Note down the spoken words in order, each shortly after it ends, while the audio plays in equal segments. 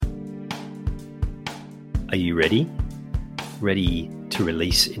Are you ready? Ready to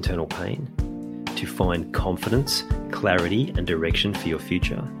release internal pain? To find confidence, clarity, and direction for your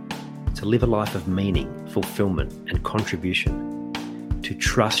future? To live a life of meaning, fulfillment, and contribution? To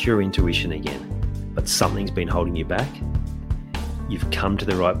trust your intuition again, but something's been holding you back? You've come to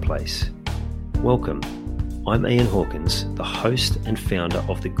the right place. Welcome. I'm Ian Hawkins, the host and founder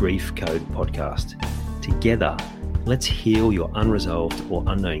of the Grief Code podcast. Together, let's heal your unresolved or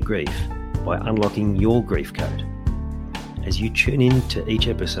unknown grief by unlocking your grief code. As you tune in to each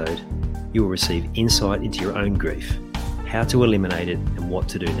episode, you will receive insight into your own grief, how to eliminate it, and what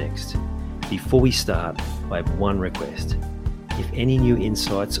to do next. Before we start, I have one request. If any new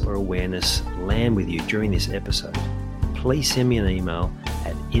insights or awareness land with you during this episode, please send me an email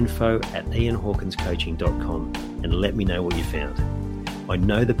at info@ianhawkinscoaching.com and let me know what you found. I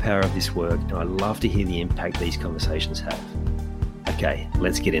know the power of this work and I love to hear the impact these conversations have. Okay,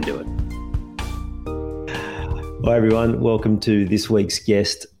 let's get into it. Hi everyone, welcome to this week's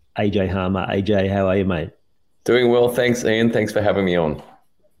guest, AJ Harmer. AJ, how are you, mate? Doing well, thanks, Ian. Thanks for having me on.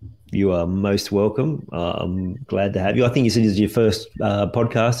 You are most welcome. I'm glad to have you. I think you said this is your first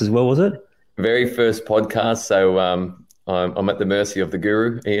podcast as well, was it? Very first podcast, so I'm at the mercy of the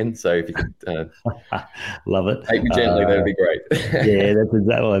guru, Ian. So if you could love it, take me gently, that'd be great. Yeah, that's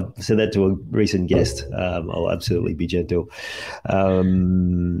exactly. I said that to a recent guest. I'll absolutely be gentle.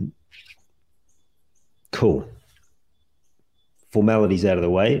 Cool. Formalities out of the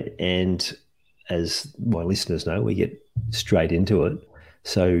way, and as my listeners know, we get straight into it.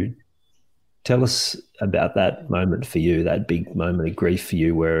 So tell us about that moment for you, that big moment of grief for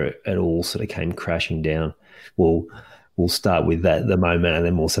you where it all sort of came crashing down. We'll start with that, the moment, and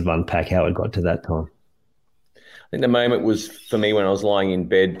then we'll sort of unpack how it got to that time. I think the moment was for me when I was lying in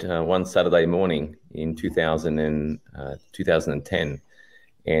bed one Saturday morning in 2010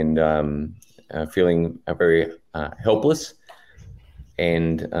 and feeling very helpless.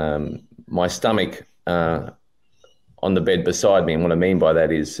 And my stomach on the bed beside me. And what I mean by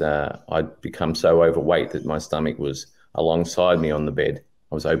that is I'd become so overweight that my stomach was alongside me on the bed.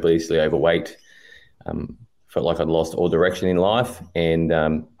 I was obesely overweight, felt like I'd lost all direction in life, and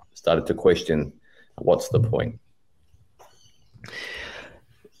started to question, what's the point?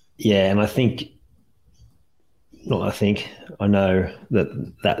 Yeah, and I know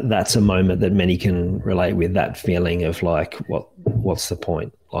that's a moment that many can relate with, that feeling of like, what's the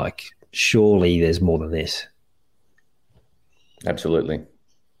point? Like, surely there's more than this. Absolutely.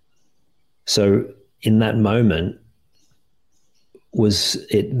 So in that moment, was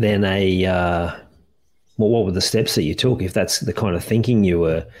it then what were the steps that you took? If that's the kind of thinking you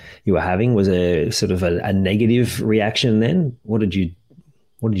were having, was a sort of a negative reaction then? What did you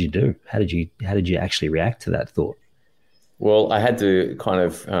do? How did you actually react to that thought? Well, I had to kind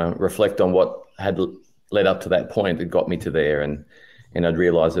of reflect on what had led up to that point that got me to there, and I'd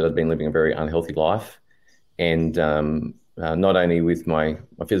realised that I'd been living a very unhealthy life, and not only with my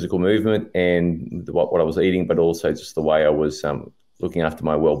physical movement and what I was eating, but also just the way I was looking after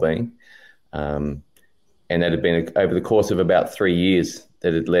my well-being. And that had been over the course of about 3 years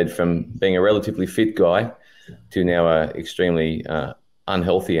that had led from being a relatively fit guy to now a extremely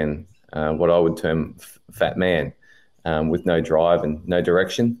unhealthy and what I would term fat man, with no drive and no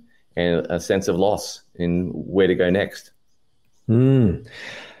direction and a sense of loss in where to go next.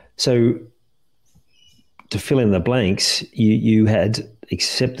 So to fill in the blanks, you had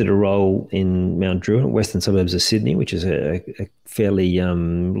accepted a role in Mount Druitt, western suburbs of Sydney, which is a fairly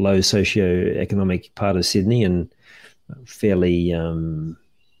low socio-economic part of Sydney and fairly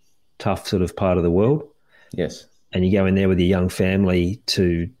tough sort of part of the world. Yes. And you go in there with your young family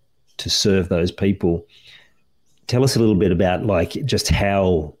to serve those people. Tell us a little bit about like just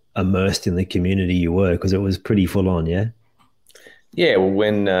how immersed in the community you were, because it was pretty full on, yeah? Yeah, well,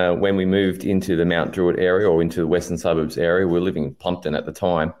 when we moved into the Mount Druitt area or into the western suburbs area, we were living in Plumpton at the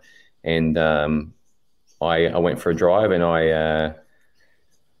time, and I went for a drive, and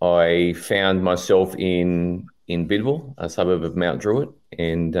I found myself in Bidwell, a suburb of Mount Druitt,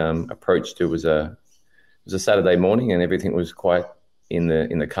 and approached. It was a Saturday morning, and everything was quite in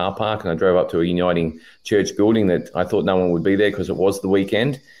the car park, and I drove up to a Uniting Church building that I thought no one would be there because it was the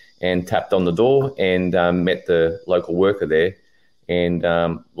weekend, and tapped on the door and met the local worker there. And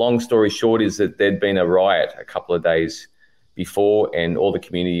long story short is that there'd been a riot a couple of days before, and all the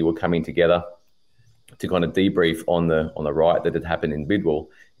community were coming together to kind of debrief on the riot that had happened in Bidwell,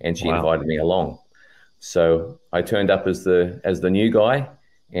 and she invited me along. So I turned up as the new guy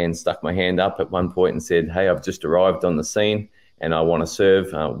and stuck my hand up at one point and said, "Hey, I've just arrived on the scene and I want to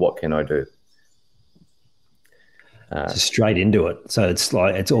serve. What can I do?" So straight into it. So it's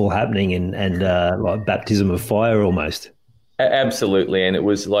like it's all happening and like baptism of fire almost. Absolutely, and it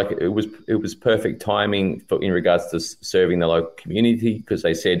was perfect timing in regards to serving the local community, because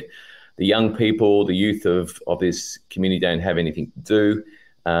they said the young people, the youth of this community don't have anything to do.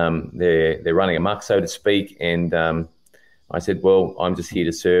 They're running amok, so to speak, and I said, well, I'm just here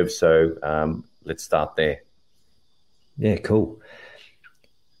to serve, so let's start there. Yeah, cool.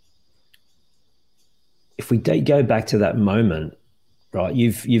 If we go back to that moment, right?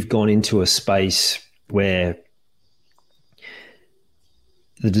 You've gone into a space where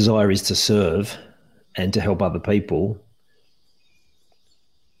the desire is to serve and to help other people.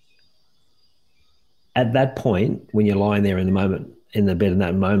 At that point, when you're lying there in the bed in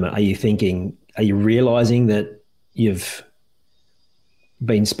that moment, are you realizing that you've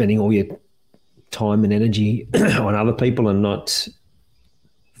been spending all your time and energy on other people and not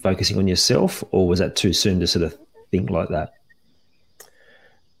focusing on yourself, or was that too soon to sort of think like that?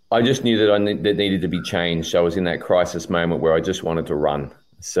 I just knew that that needed to be changed. I was in that crisis moment where I just wanted to run.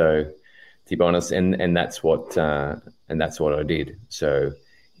 So, to be honest, and that's what I did. So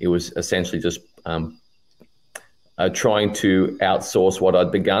it was essentially just trying to outsource what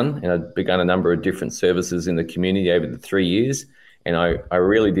I'd begun, and I'd begun a number of different services in the community over the 3 years. And I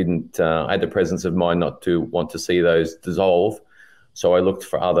really didn't. I had the presence of mind not to want to see those dissolve. So I looked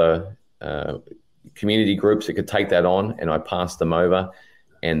for other community groups that could take that on, and I passed them over.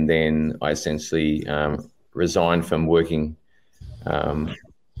 And then I essentially resigned from working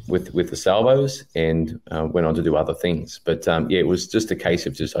with the Salvos and went on to do other things. But it was just a case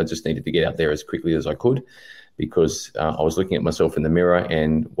of I just needed to get out there as quickly as I could, because I was looking at myself in the mirror,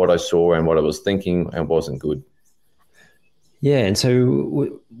 and what I saw and what I was thinking and wasn't good. Yeah, and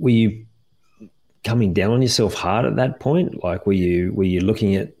so were you coming down on yourself hard at that point? Like, were you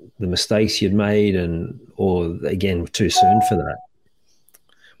looking at the mistakes you'd made, or again too soon for that?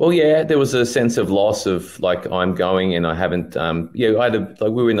 Well, yeah, there was a sense of loss of like, I'm going and I haven't. We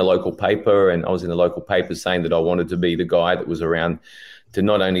were in the local paper, and I was in the local paper saying that I wanted to be the guy that was around to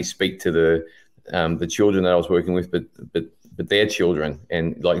not only speak to the children that I was working with, but their children,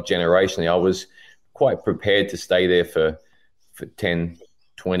 and like generationally, I was quite prepared to stay there for 10,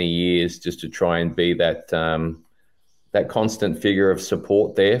 20 years just to try and be that constant figure of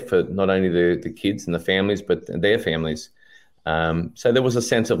support there for not only the kids and the families, but their families. So there was a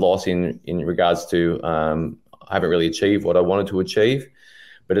sense of loss in regards to I haven't really achieved what I wanted to achieve,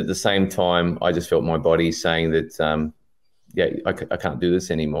 but at the same time, I just felt my body saying that, I can't do this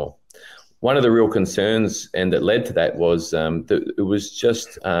anymore. One of the real concerns and that led to that was that it was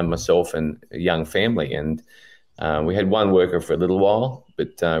just myself and a young family, and we had one worker for a little while,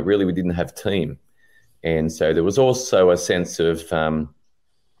 but really we didn't have team. And so there was also a sense of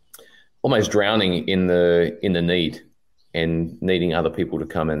almost drowning in the need, and needing other people to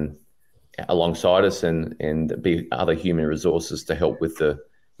come in alongside us and be other human resources to help with the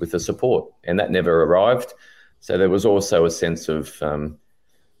support. And that never arrived. So there was also a sense of,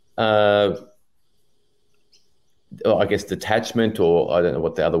 I guess, detachment, or I don't know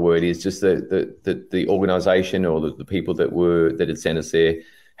what the other word is, just the organisation or the people that had sent us there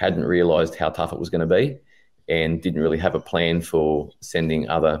hadn't realised how tough it was going to be, and didn't really have a plan for sending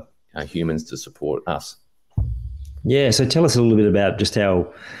other humans to support us. Yeah, so tell us a little bit about just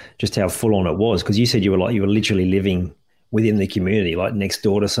how full on it was, because you said you were literally living within the community, like next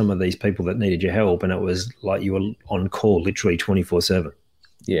door to some of these people that needed your help, and it was like you were on call literally 24/7.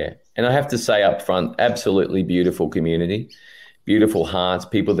 Yeah, and I have to say up front, absolutely beautiful community, beautiful hearts,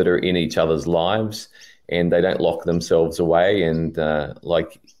 people that are in each other's lives, and they don't lock themselves away. And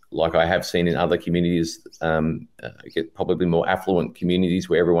like I have seen in other communities, probably more affluent communities,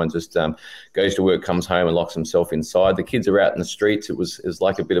 where everyone just goes to work, comes home and locks himself inside. The kids are out in the streets. It was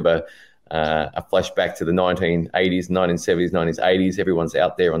like a bit of a flashback to the 1980s, 1970s, 1980s. Everyone's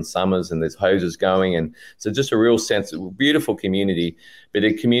out there on summers, and there's hoses going. And so just a real sense of a beautiful community, but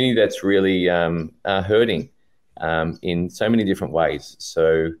a community that's really hurting in so many different ways.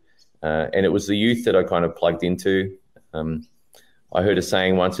 So, and it was the youth that I kind of plugged into. I heard a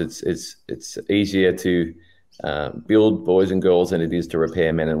saying once: it's easier to build boys and girls than it is to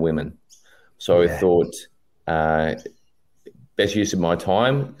repair men and women. So yeah. I thought best use of my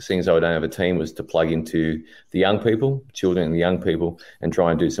time, seeing as I don't have a team, was to plug into the young people, children and the young people, and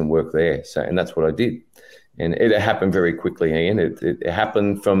try and do some work there. So, and that's what I did. And it happened very quickly, Ian. It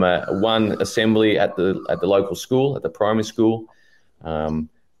happened from one assembly at the local school, at the primary school. There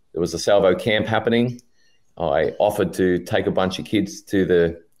was a Salvo camp happening. I offered to take a bunch of kids to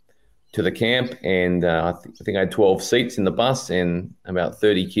the camp, and I think I had 12 seats in the bus, and about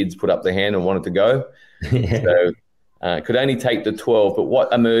 30 kids put up their hand and wanted to go. Yeah. So Could only take the 12, but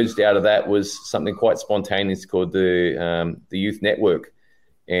what emerged out of that was something quite spontaneous called the Youth Network.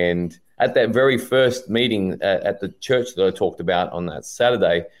 And at that very first meeting at the church that I talked about on that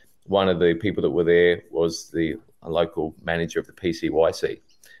Saturday, one of the people that were there was the local manager of the PCYC,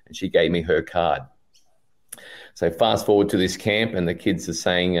 and she gave me her card. So fast forward to this camp, and the kids are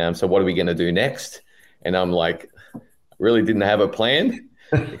saying, so what are we going to do next? And I'm like, really didn't have a plan.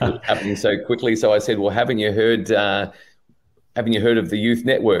 It was happening so quickly. So I said, well, haven't you heard of the Youth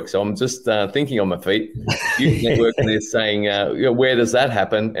Network? So I'm just thinking on my feet, Youth Network, and they're saying, where does that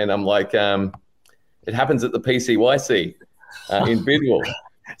happen? And I'm like, it happens at the PCYC in Bidwell.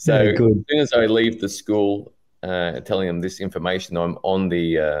 So as soon as I leave the school, telling them this information, I'm on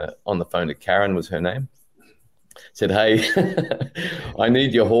the phone to Karen, was her name. Said, hey, I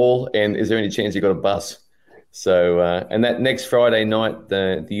need your haul, and is there any chance you got a bus? So, and that next Friday night,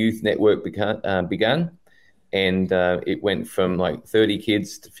 the Youth Network began, and it went from like 30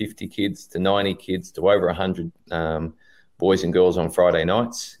 kids to 50 kids to 90 kids to over 100 boys and girls on Friday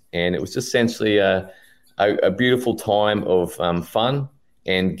nights. And it was just essentially a beautiful time of fun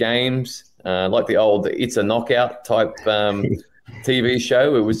and games, like the old It's a Knockout type TV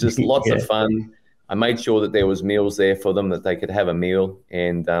show. It was just lots of fun. I made sure that there was meals there for them, that they could have a meal.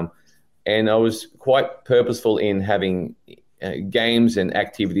 And I was quite purposeful in having games and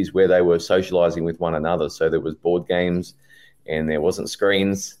activities where they were socializing with one another. So there was board games, and there wasn't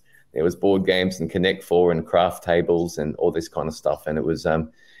screens. There was board games and Connect Four and craft tables and all this kind of stuff. And it was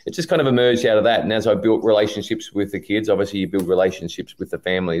it just kind of emerged out of that. And as I built relationships with the kids, obviously you build relationships with the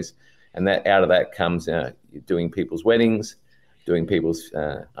families, and that out of that comes doing people's weddings, doing people's,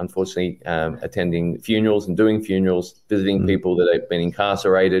 unfortunately, attending funerals and doing funerals, visiting people that have been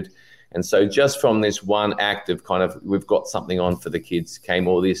incarcerated. And so just from this one act of kind of, we've got something on for the kids, came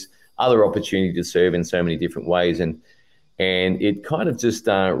all this other opportunity to serve in so many different ways. And it kind of just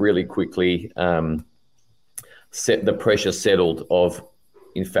really quickly set the pressure settled of,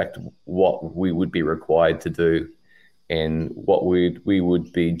 in fact, what we would be required to do and what we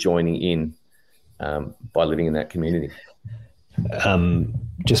would be joining in by living in that community.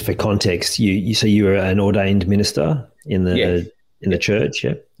 Just for context, you were an ordained minister in the church,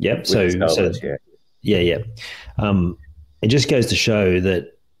 yeah, yep. So yeah. It just goes to show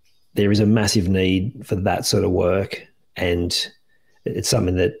that there is a massive need for that sort of work, and it's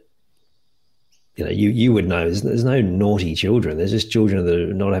something that you would know. There's no naughty children. There's just children that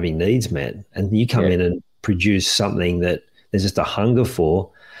are not having needs met, and you come in and produce something that there's just a hunger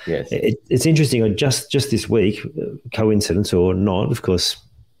for. Yes, it's interesting. Just this week, coincidence or not, of course,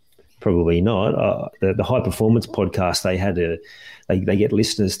 probably not. The High Performance podcast, they get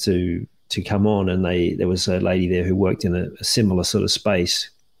listeners to come on, and there was a lady there who worked in a similar sort of space,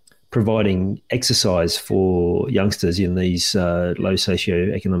 providing exercise for youngsters in these low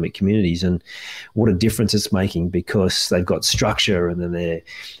socioeconomic communities, and what a difference it's making, because they've got structure and then their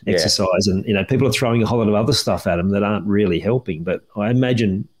exercise, and people are throwing a whole lot of other stuff at them that aren't really helping. But I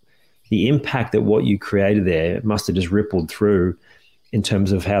imagine the impact that what you created there must have just rippled through in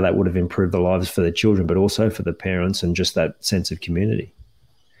terms of how that would have improved the lives for the children, but also for the parents, and just that sense of community.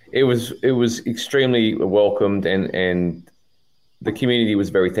 It was extremely welcomed, and the community was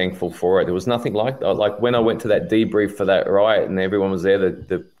very thankful for it. There was nothing like when I went to that debrief for that riot, and everyone was there.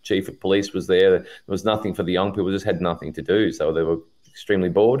 The chief of police was there. There was nothing for the young people; just had nothing to do, so they were extremely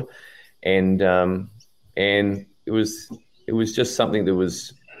bored. And it was just something that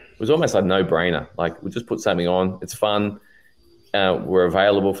was almost a no-brainer. Like, we'll just put something on. It's fun. We're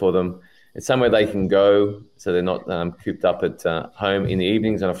available for them. It's somewhere they can go, so they're not cooped up at home in the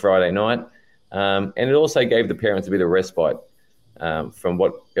evenings on a Friday night. And it also gave the parents a bit of respite from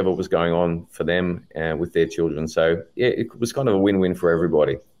whatever was going on for them with their children. So it was kind of a win-win for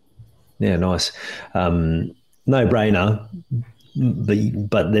everybody. Yeah, nice. No-brainer.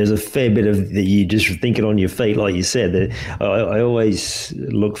 But there's a fair bit of that you just think it on your feet, like you said. I always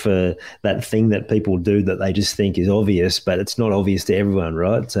look for that thing that people do that they just think is obvious, but it's not obvious to everyone,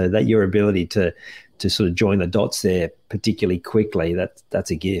 right? So that your ability to sort of join the dots there particularly quickly,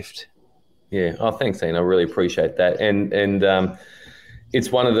 that's a gift. Yeah. Oh, thanks, Ian. I really appreciate that. And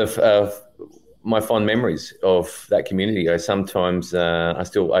it's one of my fond memories of that community. I sometimes I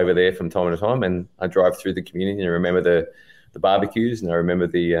still over there from time to time, and I drive through the community and remember the barbecues, and I remember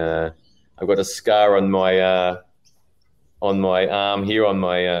I've got a scar on my arm here, on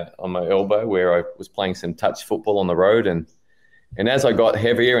my elbow, where I was playing some touch football on the road, and as I got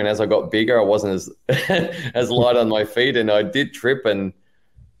heavier and as I got bigger, I wasn't as light on my feet, and I did trip and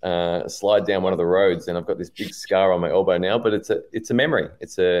slide down one of the roads, and I've got this big scar on my elbow now. But it's a memory.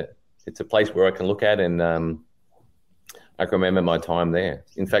 It's a place where I can look at and I can remember my time there.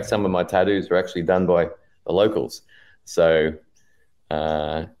 In fact, some of my tattoos were actually done by the locals. So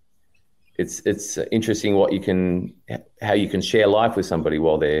it's interesting how you can share life with somebody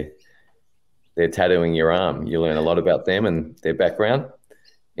while they're tattooing your arm. You learn a lot about them and their background.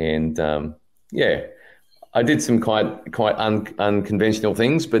 And I did some quite unconventional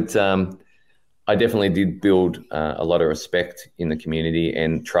things, but I definitely did build a lot of respect in the community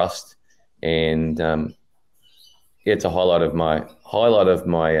and trust. And it's a highlight of my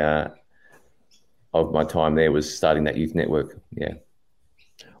time there was starting that youth network. Yeah.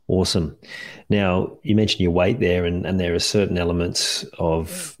 Awesome. Now, you mentioned your weight there, and there are certain elements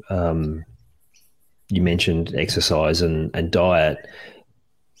of, you mentioned exercise and diet.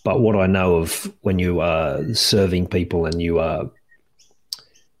 But what I know of when you are serving people and you are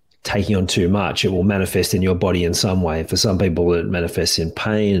taking on too much, it will manifest in your body in some way. For some people, it manifests in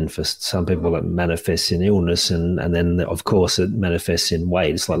pain, and for some people, it manifests in illness, and then, of course, it manifests in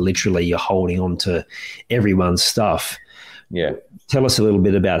weight. It's like literally you're holding on to everyone's stuff. Yeah. Tell us a little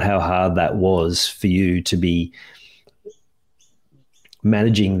bit about how hard that was for you to be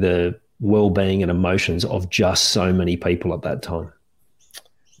managing the well-being and emotions of just so many people at that time.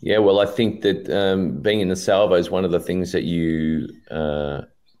 Yeah, well, I think that being in the salvo is one of the things that you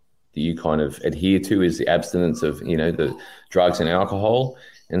kind of adhere to is the abstinence of, the drugs and alcohol.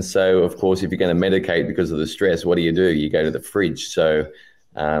 And so, of course, if you're going to medicate because of the stress, what do? You go to the fridge. So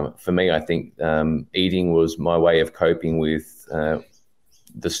for me, I think eating was my way of coping with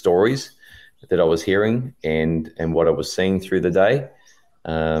the stories that I was hearing and what I was seeing through the day.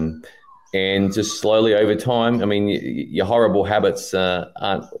 And just slowly over time, I mean, your horrible habits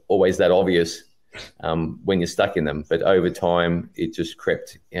aren't always that obvious when you're stuck in them. But over time, it just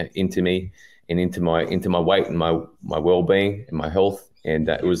crept into me and into my weight and my well-being and my health. And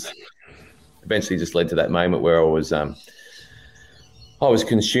it was eventually just led to that moment where I was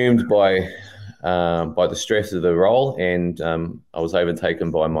consumed by the stress of the role, and I was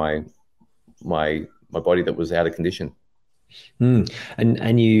overtaken by my body that was out of condition.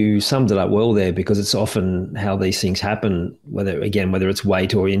 And you summed it up well there, because it's often how these things happen, whether it's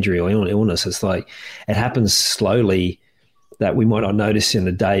weight or injury or illness. It's like it happens slowly that we might not notice in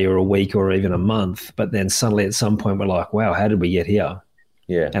a day or a week or even a month, but then suddenly at some point we're like, wow, how did we get here?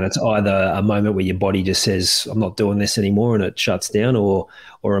 Yeah. And it's either a moment where your body just says, I'm not doing this anymore, and it shuts down, or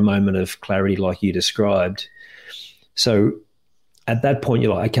a moment of clarity like you described. So at that point,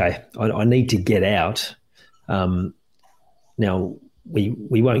 you're like, okay, I need to get out. Now,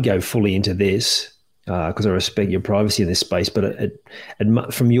 we won't go fully into this because I respect your privacy in this space, but it,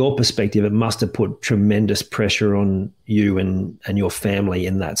 from your perspective, it must have put tremendous pressure on you and your family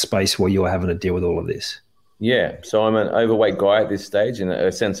in that space where you're having to deal with all of this. Yeah, so I'm an overweight guy at this stage, and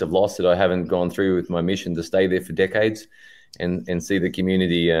a sense of loss that I haven't gone through with my mission to stay there for decades and see the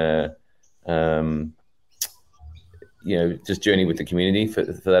community, just journey with the community for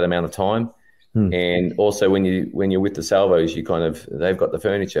that amount of time. And also when you're with the salvos, they've got the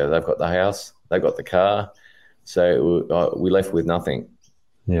furniture, they've got the house, they've got the car, so we left with nothing.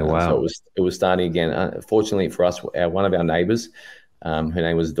 Yeah, wow. So it was starting again. Fortunately for us, one of our neighbours, her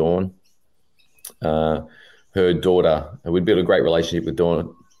name was Dawn. Her daughter, we'd built a great relationship with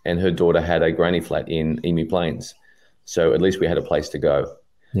Dawn, and her daughter had a granny flat in Emu Plains, so at least we had a place to go.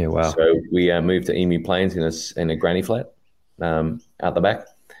 Yeah, wow. So we moved to Emu Plains in a granny flat out the back.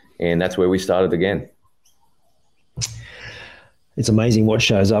 And that's where we started again. It's amazing what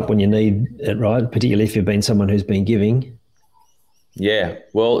shows up when you need it, right? Particularly if you've been someone who's been giving. Yeah.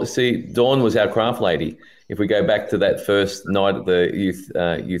 Well, see, Dawn was our craft lady. If we go back to that first night at the youth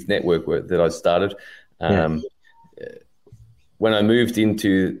network that I started, when I moved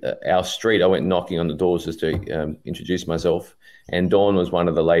into our street, I went knocking on the doors just to introduce myself. And Dawn was one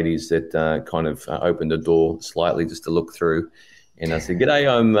of the ladies that kind of opened the door slightly just to look through. And I said,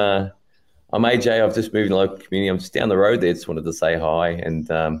 "G'day, I'm AJ. I've just moved in the local community. I'm just down the road there. Just wanted to say hi."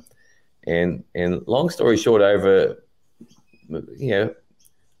 And long story short, over a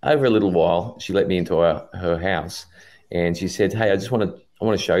little while, she let me into her house, and she said, "Hey, I want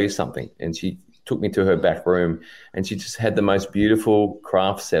to show you something." And she took me to her back room, and she just had the most beautiful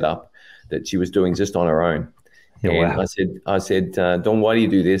craft setup that she was doing just on her own. Yeah, and wow. I said, "Dawn, why do you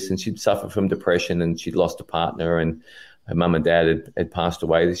do this?" And she'd suffered from depression, and she'd lost a partner, and her mum and dad had passed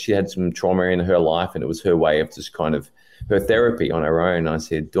away. She had some trauma in her life, and it was her way of just kind of her therapy on her own. I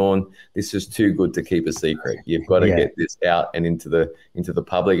said, "Dawn, this is too good to keep a secret. You've got to get this out and into the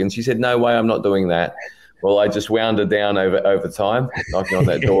public." And she said, "No way, I'm not doing that." Well, I just wound her down over time, knocking on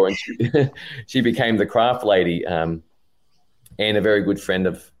that door, and she became the craft lady and a very good friend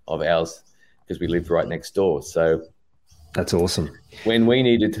of ours, because we lived right next door. So That's awesome. When we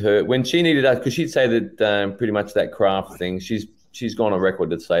needed her, when she needed us, because she'd say that pretty much that craft thing, she's gone on record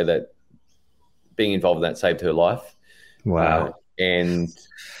to say that being involved in that saved her life. Wow. And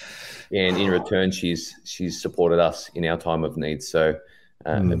in return, she's supported us in our time of need. So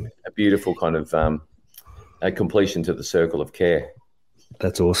a beautiful kind of a completion to the circle of care.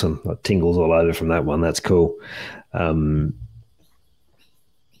 That's awesome. Tingles all over from that one. That's cool. Tell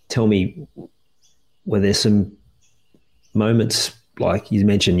me, were there some moments, like you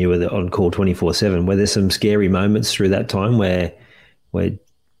mentioned you were on call 24/7, were there some scary moments through that time where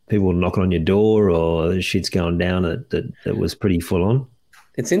people were knocking on your door or shit's going down that was pretty full on?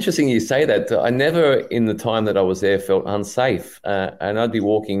 It's interesting you say that. I never, in the time that I was there, felt unsafe. And I'd be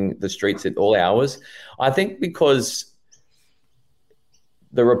walking the streets at all hours. I think because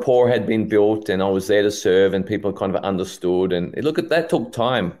the rapport had been built and I was there to serve and people kind of understood. And look, that took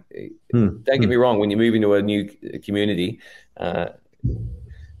time. Don't get me wrong, when you move into a new community and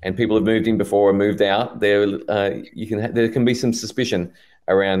people have moved in before and moved out, there can be some suspicion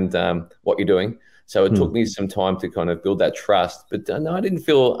around what you're doing. So it took me some time to kind of build that trust. But no, I didn't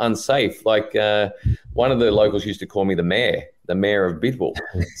feel unsafe. Like one of the locals used to call me the mayor of Bidwell,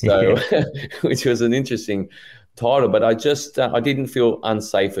 so which was an interesting title. But I didn't feel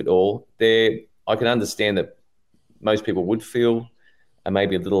unsafe at all. I can understand that most people would feel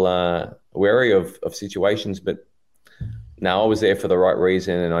maybe a little wary of situations, but no, I was there for the right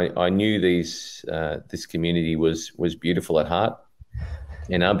reason, and I knew this community was beautiful at heart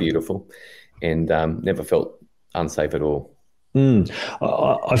and are beautiful. And never felt unsafe at all.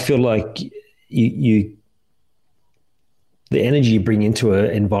 I feel like the energy you bring into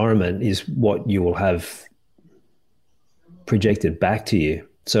an environment is what you will have projected back to you.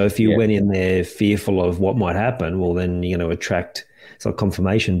 So if you went in there fearful of what might happen, well, then you're going to attract. It's like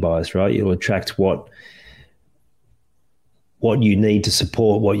confirmation bias, right? You'll attract what you need to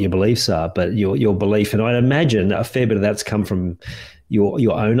support what your beliefs are. But your belief, and I'd imagine a fair bit of that's come from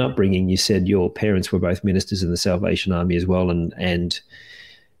your own upbringing. You said your parents were both ministers in the Salvation Army as well, and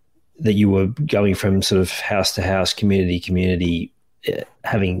that you were going from sort of house to house, community,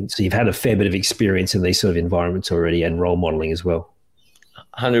 so you've had a fair bit of experience in these sort of environments already, and role modeling as well.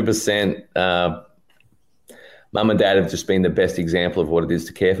 100%. Mum and Dad have just been the best example of what it is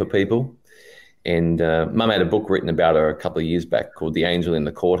to care for people. And Mum had a book written about her a couple of years back called The Angel in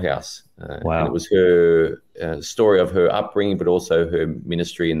the Courthouse. Wow. And it was her story of her upbringing, but also her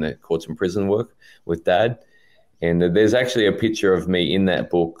ministry in the courts and prison work with Dad. And there's actually a picture of me in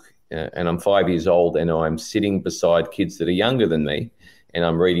that book, and I'm 5 years old, and I'm sitting beside kids that are younger than me, and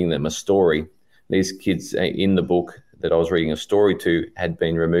I'm reading them a story. These kids in the book that I was reading a story to had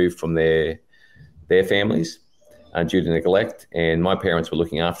been removed from their families due to neglect, and my parents were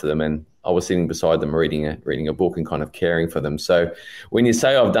looking after them, and I was sitting beside them reading a book and kind of caring for them. So when you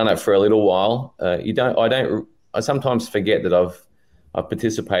say I've done it for a little while, I sometimes forget that I've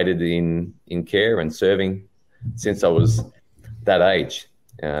participated in care and serving since I was that age.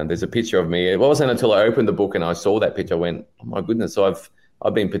 There's a picture of me. It wasn't until I opened the book and I saw that picture, I went, oh my goodness, I've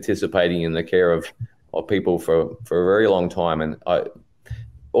been participating in the care of people for a very long time. And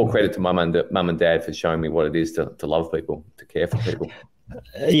all credit to mum and dad for showing me what it is to love people, to care for people.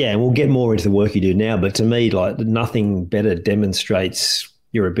 Yeah, and we'll get more into the work you do now, but to me, like, nothing better demonstrates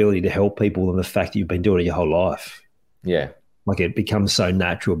your ability to help people than the fact that you've been doing it your whole life. Yeah. Like, it becomes so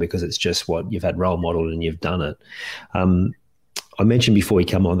natural because it's just what you've had role modeled and you've done it. I mentioned before you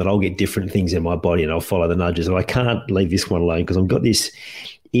come on that I'll get different things in my body and I'll follow the nudges, and I can't leave this one alone because I've got this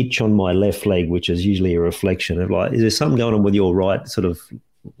itch on my left leg, which is usually a reflection of, like, is there something going on with your right sort of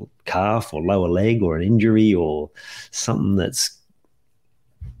calf or lower leg, or an injury or something that's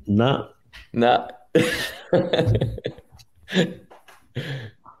No. We'll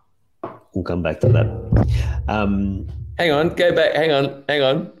come back to that. Hang on, go back. Hang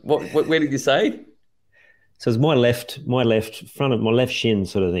on. What? Where did you say? So it's my left front of my left shin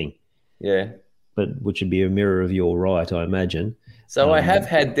sort of thing. Yeah. But which would be a mirror of your right, I imagine. So I have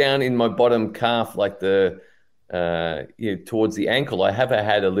had down in my bottom calf, like towards the ankle, I have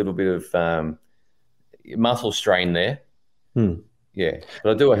had a little bit of muscle strain there. Yeah,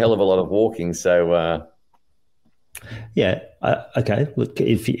 but I do a hell of a lot of walking, so yeah. Okay. Look,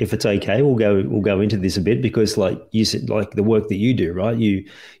 if it's okay, we'll go into this a bit, because, like you said, like the work that you do, right? You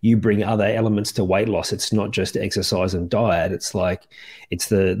bring other elements to weight loss. It's not just exercise and diet. It's like it's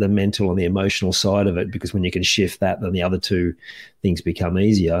the mental and the emotional side of it, because when you can shift that, then the other two things become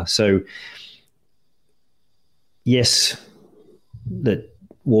easier. So yes, that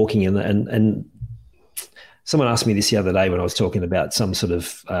walking and Someone asked me this the other day when I was talking about some sort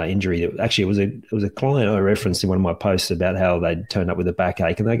of injury. That actually it was a client I referenced in one of my posts about how they'd turned up with a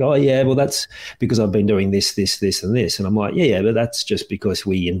backache, and they go, "Oh yeah, well that's because I've been doing this, and this." And I'm like, "Yeah, but that's just because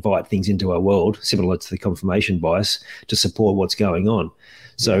we invite things into our world, similar to the confirmation bias, to support what's going on."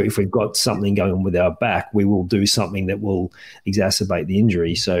 So if we've got something going on with our back, we will do something that will exacerbate the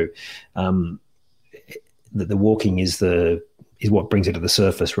injury. So the walking is what brings it to the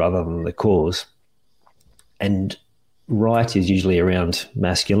surface rather than the cause. And right is usually around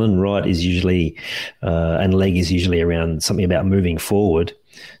masculine. Right is usually, and leg is usually around something about moving forward.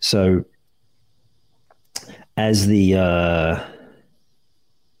 So as the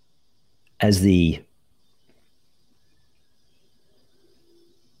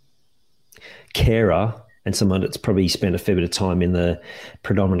carer and someone that's probably spent a fair bit of time in the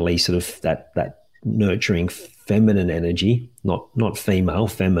predominantly sort of that nurturing feminine energy, not female,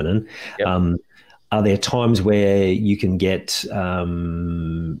 feminine. Yep. Are there times where you can get,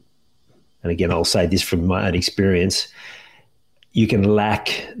 and again, I'll say this from my own experience, you can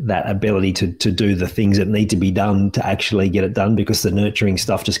lack that ability to do the things that need to be done to actually get it done because the nurturing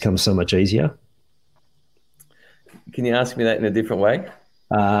stuff just comes so much easier? Can you ask me that in a different way?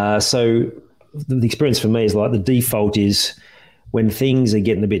 So the experience for me is like the default is when things are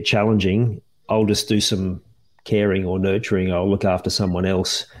getting a bit challenging, I'll just do some caring or nurturing. I'll look after someone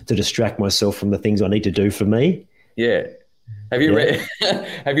else to distract myself from the things I need to do for me. Yeah. Have you read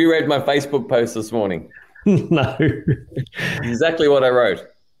my Facebook post this morning? No. Exactly what I wrote.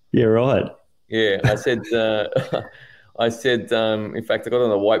 Yeah, right. Yeah, I said, in fact, I got on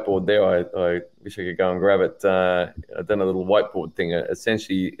a whiteboard there. I wish I could go and grab it. I've done a little whiteboard thing.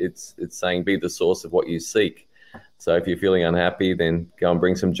 Essentially, it's saying be the source of what you seek. So if you're feeling unhappy, then go and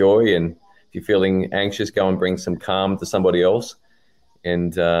bring some joy. And if you're feeling anxious, go and bring some calm to somebody else,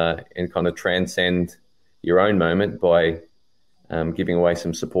 and kind of transcend your own moment by giving away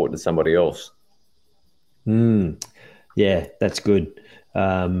some support to somebody else. Yeah, that's good.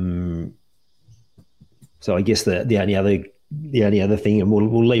 So I guess the only other thing, and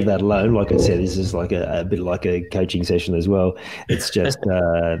we'll leave that alone. Like I said, this is like a bit like a coaching session as well. It's just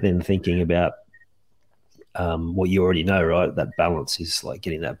then thinking about what you already know, right? That balance is like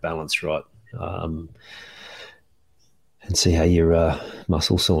getting that balance right. And see how your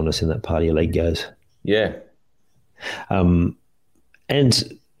muscle soreness in that part of your leg goes. Yeah. And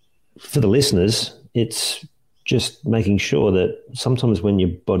for the listeners, it's just making sure that sometimes when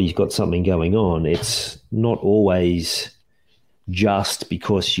your body's got something going on, it's not always just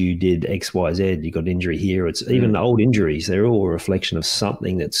because you did X, Y, Z, you got injury here. It's even old injuries. They're all a reflection of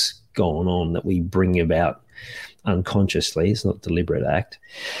something that's gone on that we bring about unconsciously. It's not a deliberate act.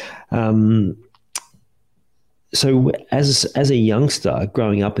 So as a youngster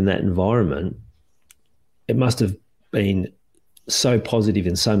growing up in that environment, it must have been so positive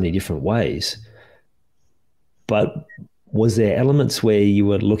in so many different ways. But was there elements where you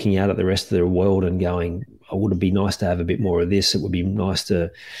were looking out at the rest of the world and going, oh, would it be nice to have a bit more of this? It would be nice to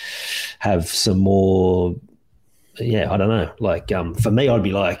have some more, I don't know. Like for me, I'd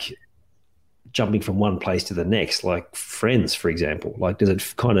be like jumping from one place to the next, like Friends, for example. Like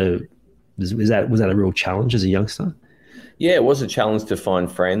was that a real challenge as a youngster? Yeah, it was a challenge to find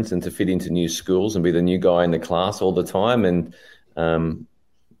friends and to fit into new schools and be the new guy in the class all the time. And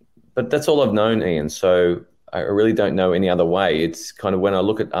but that's all I've known, Ian. So I really don't know any other way. It's kind of when I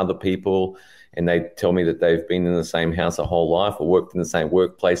look at other people and they tell me that they've been in the same house a whole life or worked in the same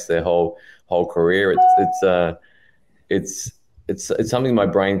workplace their whole career. It's something my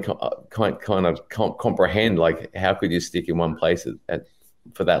brain can't kind of comprehend. Like, how could you stick in one place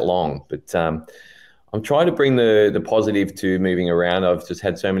for that long? But I'm trying to bring the positive to moving around. I've just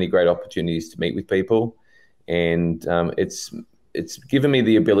had so many great opportunities to meet with people, and it's given me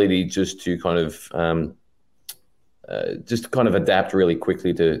the ability just to kind of adapt really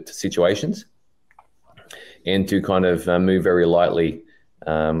quickly to situations, and to kind of move very lightly,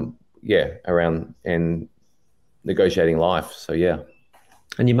 around and negotiating life. So yeah.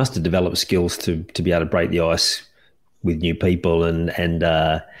 And you must have developed skills to be able to break the ice with new people and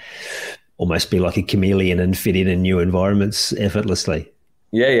almost be like a chameleon and fit in new environments effortlessly.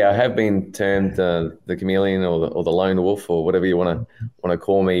 Yeah, I have been termed the chameleon or the lone wolf or whatever you want to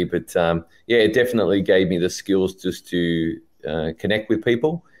call me. But it definitely gave me the skills just to connect with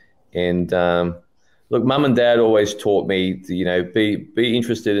people. And look, Mum and Dad always taught me to be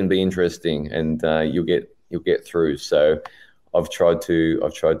interested and be interesting, and you'll get through. So I've tried to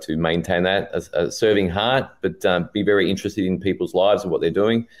maintain that as a serving heart, but be very interested in people's lives and what they're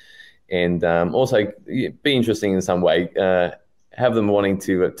doing, and also be interesting in some way. have them wanting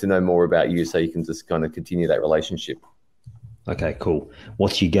to know more about you, so you can just kind of continue that relationship. Okay, cool.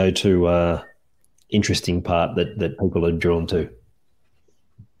 What's your go-to interesting part that people are drawn to?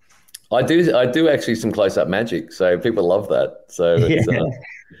 I do actually some close-up magic, so people love that. So it's,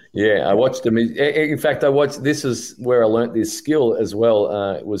 yeah, I watched them. In fact, this is where I learnt this skill as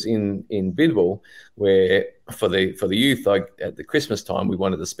well. It was in Bidwell, where for the youth, at the Christmas time, we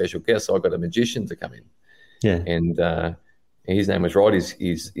wanted a special guest, so I got a magician to come in. Yeah, and his name was Rod.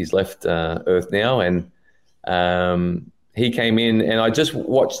 He's left Earth now, and he came in, and I just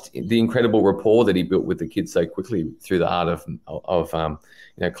watched the incredible rapport that he built with the kids so quickly through the art of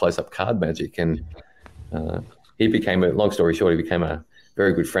close-up card magic. And he became long story short, he became a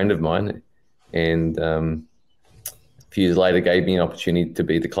very good friend of mine, and a few years later gave me an opportunity to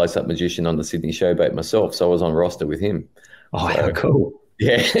be the close-up magician on the Sydney Showboat myself. So I was on roster with him. Oh, how cool!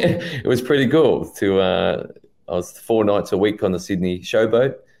 Yeah, it was pretty cool. I was 4 nights a week on the Sydney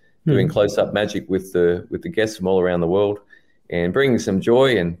Showboat, doing close-up magic with the guests from all around the world, and bringing some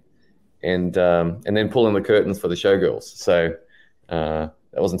joy, and then pulling the curtains for the showgirls. So that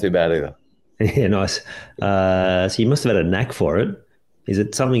wasn't too bad either. Yeah, nice. So you must have had a knack for it. Is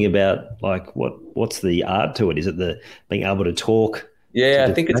it something about like what's the art to it? Is it the being able to talk? Yeah,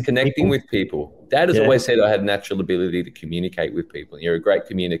 I think it's connecting with people. Dad has always said I had a natural ability to communicate with people. You're a great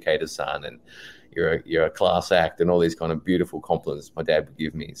communicator, son, and you're a class act, and all these kind of beautiful compliments my dad would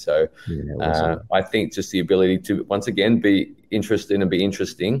give me. So awesome. I think just the ability to, once again, be interested and be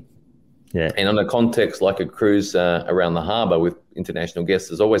interesting. Yeah. And on a context like a cruise around the harbour with international guests,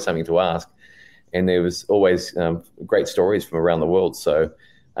 there's always something to ask. And there was always great stories from around the world. So,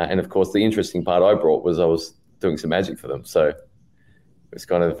 and of course, the interesting part I brought was I was doing some magic for them. So it's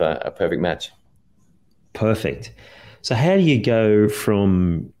kind of a perfect match. Perfect. So how do you go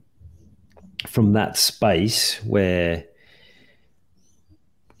from that space where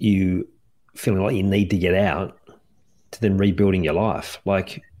you feeling like you need to get out to then rebuilding your life?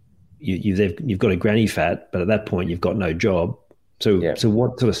 Like you've got a granny fat, but at that point you've got no job. So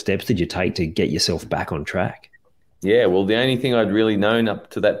what sort of steps did you take to get yourself back on track? Yeah, well, the only thing I'd really known up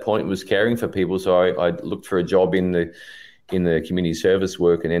to that point was caring for people. So I looked for a job in the community service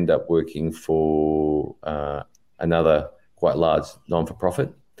work and ended up working for another quite large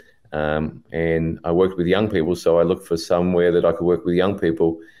non-for-profit. And I worked with young people, so I looked for somewhere that I could work with young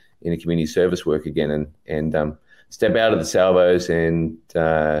people in a community service work again, and step out of the salvos and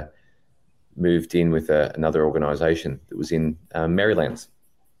moved in with another organisation that was in Merrylands.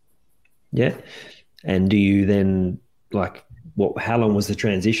 Yeah. And do you then, how long was the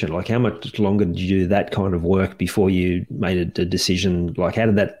transition? Like, how much longer did you do that kind of work before you made a decision? Like, how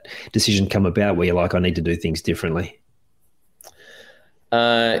did that decision come about where you're like, I need to do things differently?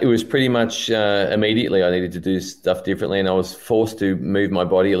 It was pretty much immediately I needed to do stuff differently, and I was forced to move my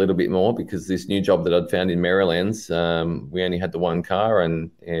body a little bit more because this new job that I'd found in Merrylands, we only had the one car, and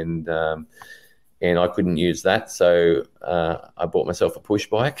I couldn't use that. So I bought myself a push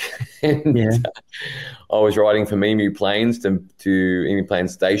bike, and I was riding from Emu Plains to Emu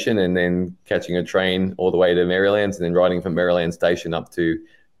Plains Station, and then catching a train all the way to Merrylands, and then riding from Merrylands Station up to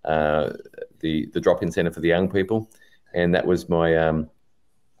the drop-in centre for the young people. And that was my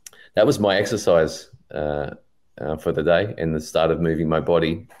exercise for the day, and the start of moving my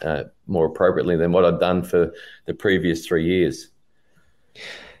body more appropriately than what I'd done for the previous 3 years.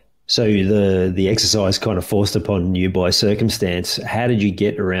 So the exercise kind of forced upon you by circumstance. How did you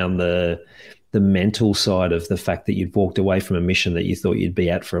get around the mental side of the fact that you'd walked away from a mission that you thought you'd be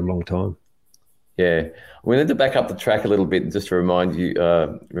at for a long time? Yeah, we need to back up the track a little bit just to remind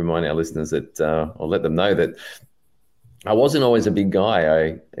our listeners that, or let them know that I wasn't always a big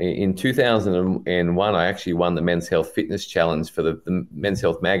guy. In 2001, I actually won the Men's Health Fitness Challenge for the Men's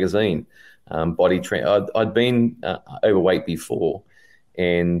Health magazine. I'd been overweight before,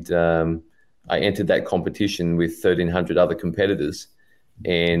 and I entered that competition with 1,300 other competitors,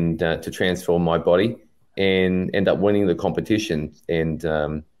 and to transform my body, and end up winning the competition. And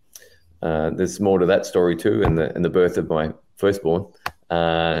there's more to that story too, and the birth of my firstborn.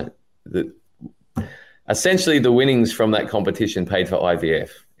 Essentially, the winnings from that competition paid for IVF,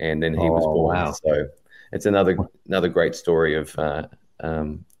 and then he was born. Wow. So it's another great story of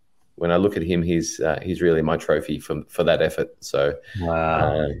when I look at him, he's really my trophy for that effort. So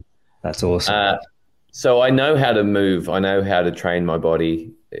wow, that's awesome. So I know how to move. I know how to train my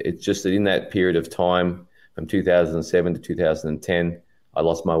body. It's just that in that period of time, from 2007 to 2010, I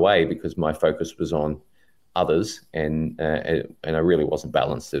lost my way because my focus was on others, and I really wasn't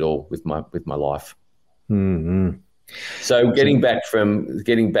balanced at all with my life. Mm-hmm. So getting back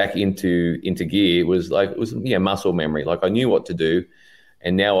into gear was muscle memory. Like I knew what to do,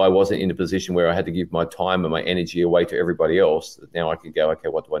 and now I wasn't in a position where I had to give my time and my energy away to everybody else. Now I could go, okay,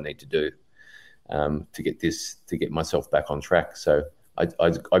 what do I need to do to get myself back on track? So I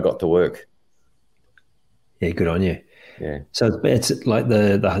got to work. Yeah, good on you. Yeah. So it's like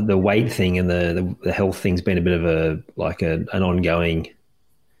the weight thing and the health thing's been a bit of an ongoing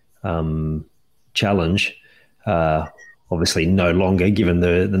challenge. Obviously no longer, given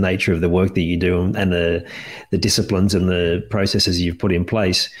the nature of the work that you do and the disciplines and the processes you've put in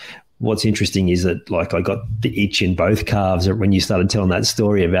place. What's interesting is that like I got the itch in both calves when you started telling that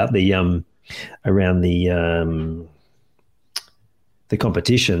story about the around the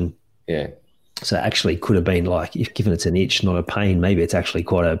competition. Yeah. So it actually could have been like, if given it's an itch, not a pain, maybe it's actually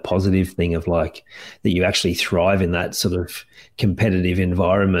quite a positive thing of like that you actually thrive in that sort of competitive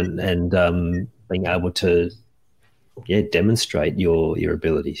environment and being able to demonstrate your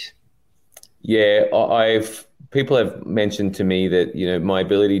abilities. Yeah, people have mentioned to me that, you know, my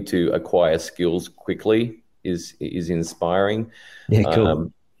ability to acquire skills quickly is inspiring. Yeah,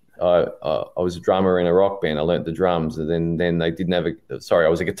 cool. I was a drummer in a rock band. I learnt the drums, and then they didn't have I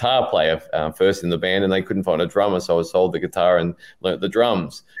was a guitar player first in the band, and they couldn't find a drummer, so I sold the guitar and learnt the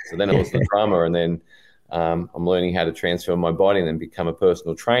drums. So then I was the drummer, and then I'm learning how to transfer my body and then become a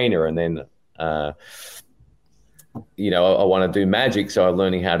personal trainer, and then I want to do magic, so I'm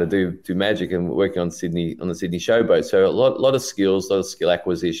learning how to do magic and working on the Sydney Showboat. So a lot of skills, a lot of skill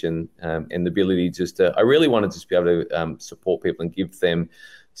acquisition, and the ability I really want to just be able to support people and give them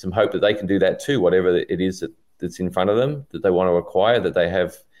some hope that they can do that too, whatever it is that's in front of them that they want to acquire, that they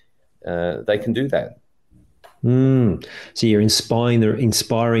have, they can do that. So you're inspiring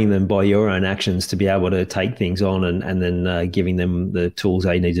them by your own actions to be able to take things on and then giving them the tools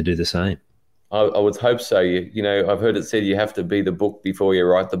they need to do the same. I would hope so. You know, I've heard it said you have to be the book before you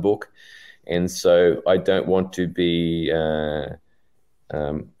write the book, and so I don't want to be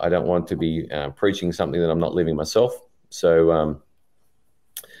preaching something that I'm not living myself. So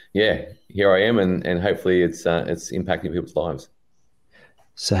here I am, and hopefully it's impacting people's lives.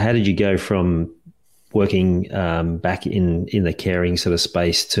 So how did you go from working back in the caring sort of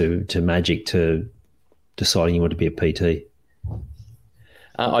space to magic to deciding you want to be a PT?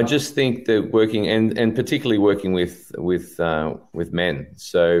 I just think that working and particularly working with men.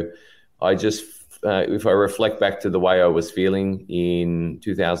 So I just if I reflect back to the way I was feeling in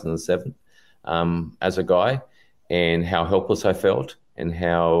 2007 as a guy, and how helpless I felt, and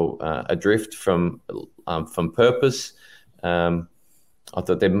how adrift from purpose, I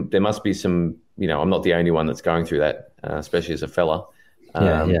thought there must be some. You know, I'm not the only one that's going through that, especially as a fella.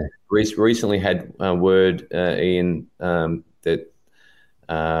 Recently had word, Ian, that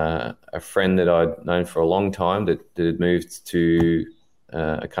a friend that I'd known for a long time that had moved to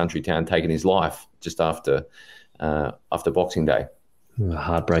a country town, taken his life just after Boxing Day.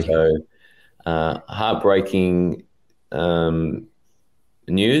 Heartbreaking. So heartbreaking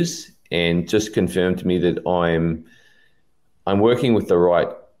news, and just confirmed to me that I'm working with the right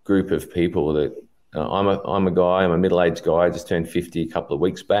group of people. That I'm a middle-aged guy. I just turned 50 a couple of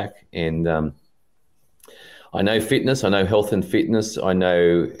weeks back, and I know fitness. I know health and fitness. I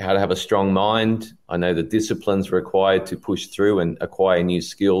know how to have a strong mind. I know the disciplines required to push through and acquire new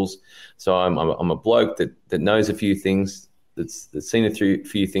skills. So I'm a bloke that knows a few things, that's seen a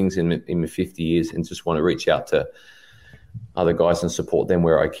few things in my 50 years, and just want to reach out to other guys and support them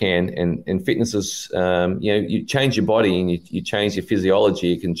where I can. And fitness is, you change your body and you change your physiology.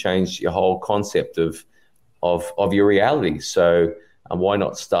 You can change your whole concept of your reality. So why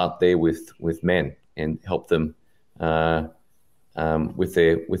not start there with men and help them with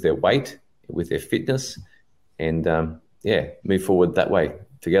their weight, with their fitness, and move forward that way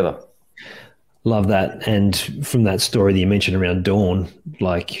together. Love that. And from that story that you mentioned around Dawn,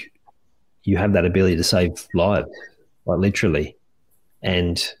 like you have that ability to save lives, like literally.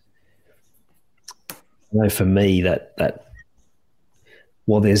 And I know for me that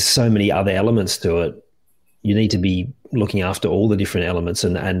while there's so many other elements to it, you need to be looking after all the different elements.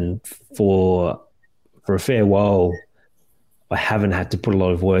 And for a fair while, I haven't had to put a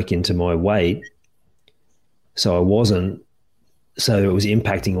lot of work into my weight. So it was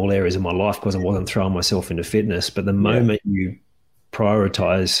impacting all areas of my life because I wasn't throwing myself into fitness. But the moment you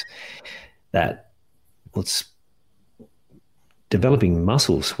prioritize that, it's developing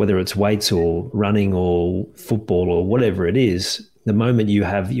muscles, whether it's weights or running or football or whatever it is, the moment you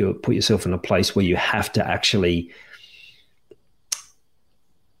put yourself in a place where you have to actually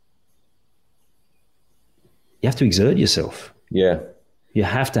exert yourself. Yeah. you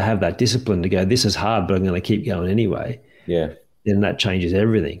have to have that discipline to go, this is hard, but I'm going to keep going anyway. Yeah. Then that changes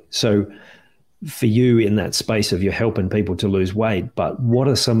everything. So for you in that space of you're helping people to lose weight, but what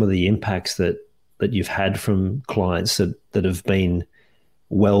are some of the impacts that you've had from clients that have been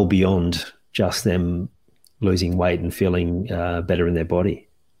well beyond just them losing weight and feeling better in their body?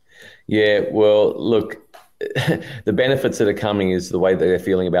 Yeah, well, look, the benefits that are coming is the way that they're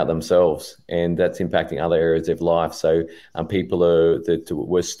feeling about themselves, and that's impacting other areas of life. So people that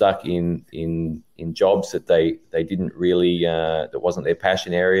were stuck in jobs that they didn't really, that wasn't their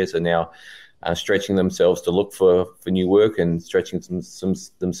passion areas, are now stretching themselves to look for new work and stretching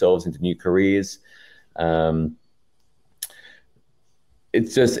themselves into new careers. I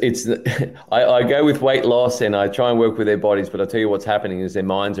go with weight loss and I try and work with their bodies, but I'll tell you what's happening is their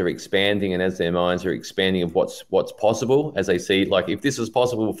minds are expanding, and as their minds are expanding of what's possible, as they see, like, if this is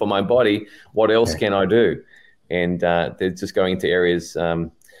possible for my body, what else can I do? And they're just going into areas.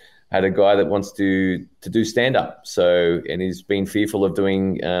 I had a guy that wants to do stand-up, and he's been fearful of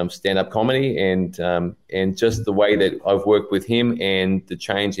doing stand-up comedy, and just the way that I've worked with him and the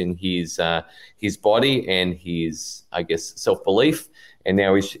change in his body and his, I guess, self-belief. And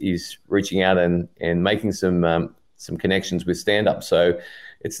now he's reaching out and making some connections with stand-up. So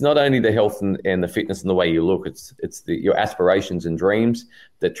it's not only the health and the fitness and the way you look, it's your aspirations and dreams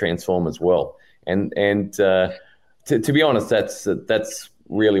that transform as well. And to be honest, that's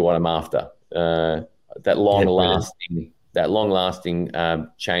really what I'm after. That long lasting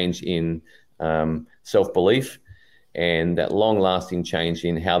change in self-belief, and that long lasting change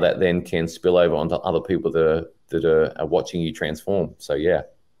in how that then can spill over onto other people that are watching you transform. So, yeah.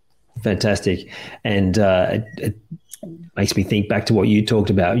 Fantastic. And it makes me think back to what you talked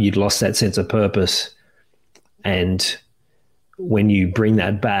about. You'd lost that sense of purpose. And when you bring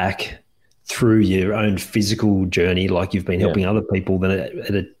that back through your own physical journey, like you've been helping other people,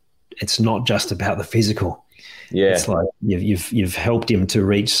 then it's not just about the physical. Yeah. It's like you've helped him to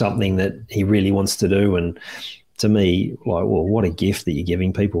reach something that he really wants to do. And to me, like, well, what a gift that you're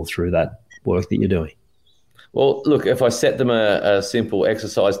giving people through that work that you're doing. Well, look, if I set them a simple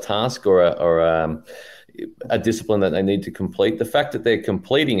exercise task or a discipline that they need to complete, the fact that they're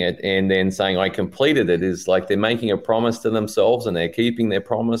completing it and then saying, I completed it, is like they're making a promise to themselves and they're keeping their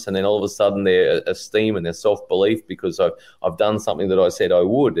promise. And then all of a sudden their esteem and their self-belief, because I've done something that I said I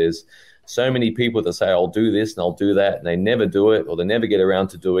would. There's so many people that say, I'll do this and I'll do that, and they never do it, or they never get around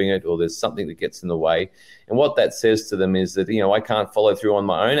to doing it, or there's something that gets in the way. And what that says to them is that, I can't follow through on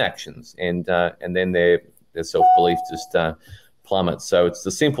my own actions. And then their self-belief just plummets. So it's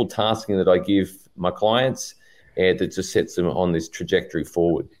the simple tasking that I give my clients that just sets them on this trajectory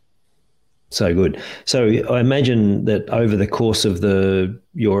forward. So good. So I imagine that over the course of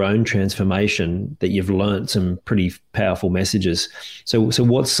your own transformation, that you've learned some pretty powerful messages. So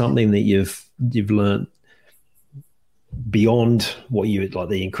what's something that you've learned beyond what you, like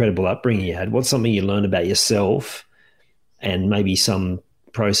the incredible upbringing you had? What's something you learned about yourself, and maybe some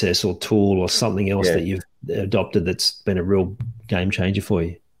process or tool or something else that you've adopted that's been a real game changer for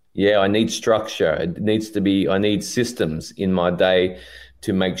you? Yeah, I need structure. I need systems in my day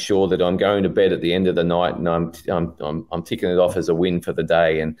to make sure that I'm going to bed at the end of the night and I'm ticking it off as a win for the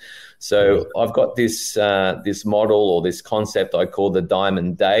day. And so I've got this model or this concept I call the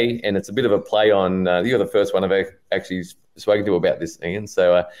Diamond Day, and it's a bit of a play on. You're the first one I've actually spoken to about this, Ian.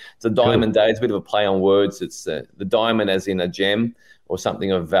 So it's a Diamond Day. It's a bit of a play on words. It's the diamond as in a gem or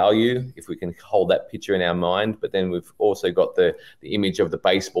something of value, if we can hold that picture in our mind. But then we've also got the image of the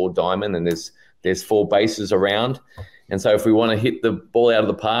baseball diamond, and there's 4 bases around. And so if we want to hit the ball out of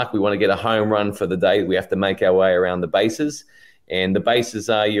the park, we want to get a home run for the day, we have to make our way around the bases. And the bases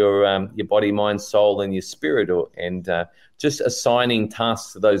are your body, mind, soul, and your spirit, and just assigning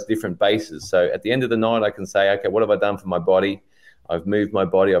tasks to those different bases. So at the end of the night, I can say, okay, what have I done for my body? I've moved my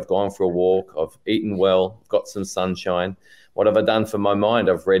body. I've gone for a walk. I've eaten well, got some sunshine. What have I done for my mind?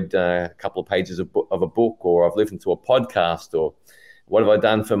 I've read a couple of pages of a book, or I've listened to a podcast. Or what have I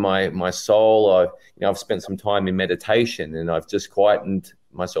done for my soul? I've spent some time in meditation, and I've just quietened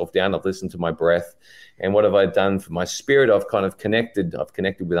myself down. I've listened to my breath. And what have I done for my spirit? I've kind of connected. I've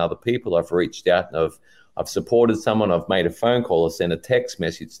connected with other people. I've reached out and I've supported someone. I've made a phone call or sent a text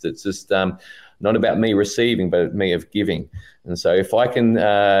message that's just not about me receiving, but me of giving. And so if I can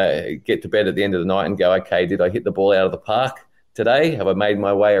get to bed at the end of the night and go, okay, did I hit the ball out of the park today? Have I made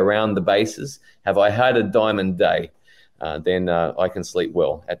my way around the bases? Have I had a diamond day? Then I can sleep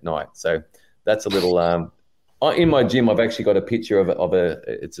well at night. So that's a little. In my gym, I've actually got a picture of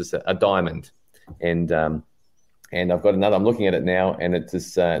it's just a diamond, and And I've got another. I'm looking at it now, and it's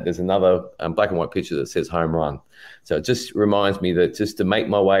just there's another black and white picture that says home run. So it just reminds me that just to make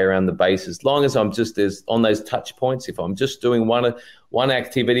my way around the base, as long as I'm just on those touch points, if I'm just doing one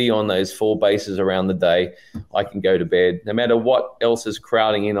activity on those 4 bases around the day, I can go to bed. No matter what else is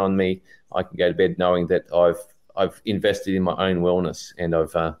crowding in on me, I can go to bed knowing that I've invested in my own wellness, and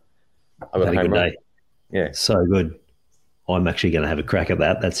I've got a home run. Day. Yeah, so good. I'm actually going to have a crack at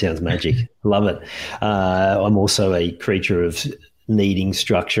that. That sounds magic. Love it. I'm also a creature of needing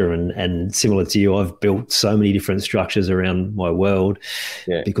structure, and similar to you, I've built so many different structures around my world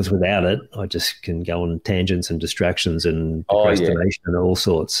because without it, I just can go on tangents and distractions and procrastination and all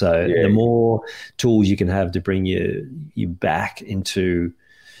sorts. So the more tools you can have to bring you back into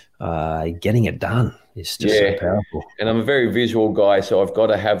getting it done is just so powerful. And I'm a very visual guy, so I've got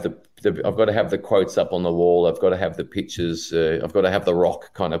to have I've got to have the quotes up on the wall. I've got to have the pictures. I've got to have the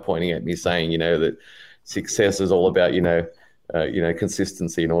rock kind of pointing at me saying, that success is all about,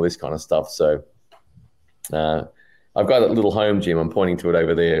 consistency and all this kind of stuff. So I've got a little home gym. I'm pointing to it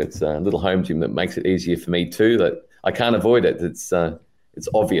over there. It's a little home gym that makes it easier for me too. That I can't avoid it. It's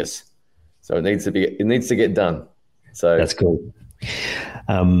obvious. So it needs to get done. So that's cool.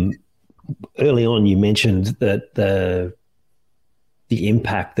 Early on, you mentioned that the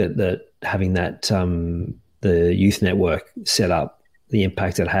impact that having that the youth network set up, the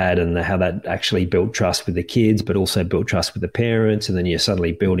impact it had, and how that actually built trust with the kids, but also built trust with the parents, and then you're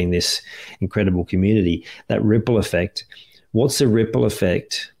suddenly building this incredible community. That ripple effect. What's the ripple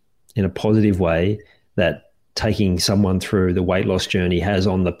effect in a positive way that taking someone through the weight loss journey has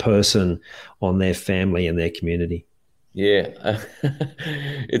on the person, on their family, and their community? Yeah,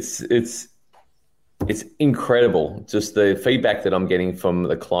 it's incredible. Just the feedback that I'm getting from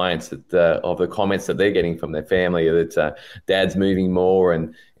the clients of the comments that they're getting from their family, that dad's moving more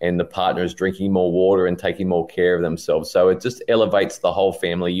and the partner is drinking more water and taking more care of themselves. So it just elevates the whole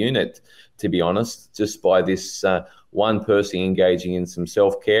family unit, to be honest, just by this one person engaging in some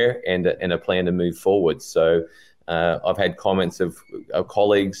self-care and a plan to move forward. So I've had comments of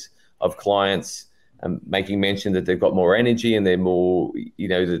colleagues, of clients, making mention that they've got more energy and they're more,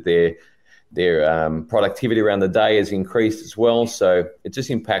 that their productivity around the day has increased as well. So it just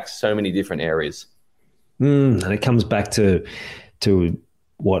impacts so many different areas. And it comes back to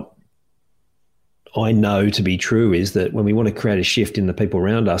what I know to be true is that when we want to create a shift in the people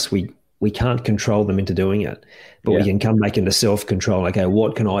around us, we can't control them into doing it, but we can come back into self-control. Okay,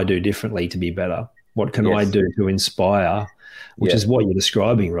 what can I do differently to be better? What can I do to inspire? Which is what you're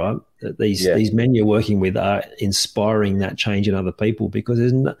describing, right? That these men you're working with are inspiring that change in other people, because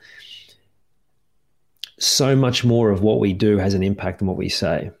there's so much more of what we do has an impact on what we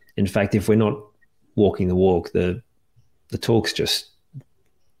say. In fact, if we're not walking the walk, the talk's just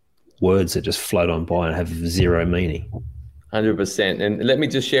words that just float on by and have zero meaning. 100%. And let me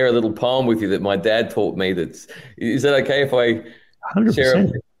just share a little poem with you that my dad taught me. Is that okay if I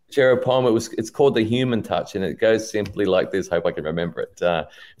 100%. Share a poem? It's called The Human Touch, and it goes simply like this. Hope I can remember it.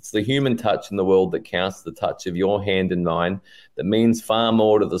 It's the human touch in the world that counts, the touch of your hand and mine, that means far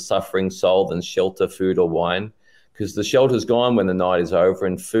more to the suffering soul than shelter, food, or wine. Because the shelter's gone when the night is over,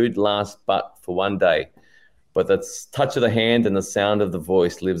 and food lasts but for one day. But the touch of the hand and the sound of the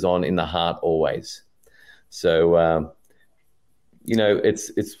voice lives on in the heart always. So,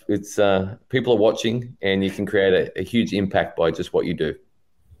 it's people are watching, and you can create a huge impact by just what you do.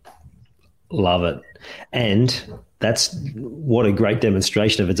 Love it. And that's what a great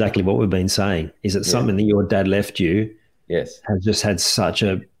demonstration of exactly what we've been saying. Is it something that your dad left you has just had such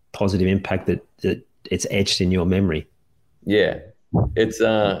a positive impact that it's etched in your memory? Yeah. It's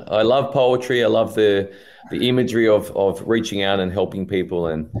I love poetry. I love the imagery of reaching out and helping people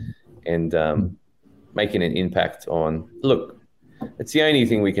and making an impact on. Look, it's the only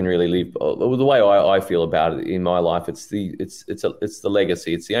thing we can really leave. The way I feel about it in my life, it's the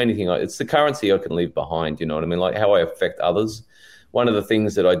legacy. It's the only thing. It's the currency I can leave behind. You know what I mean? Like how I affect others. One of the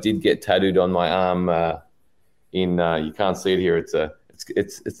things that I did get tattooed on my arm, you can't see it here. It's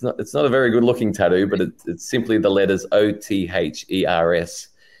not a very good looking tattoo, but it's simply the letters OTHERS,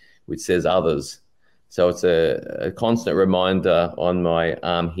 which says others. So it's a constant reminder on my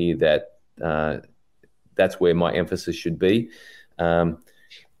arm here that that's where my emphasis should be.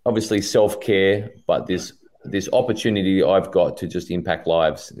 Obviously self-care, but this opportunity I've got to just impact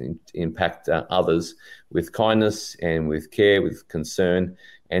lives, impact others with kindness and with care, with concern,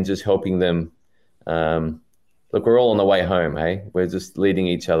 and just helping them. Look, we're all on the way home, hey? We're just leading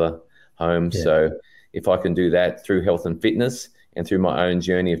each other home. Yeah. So if I can do that through health and fitness and through my own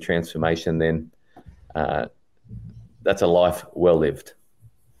journey of transformation, then that's a life well lived.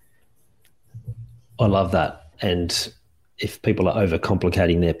 I love that. And if people are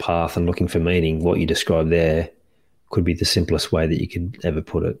overcomplicating their path and looking for meaning, what you described there could be the simplest way that you could ever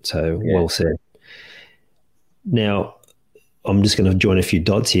put it. So well said. Now, I'm just going to join a few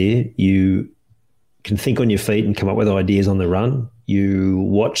dots here. You can think on your feet and come up with ideas on the run. You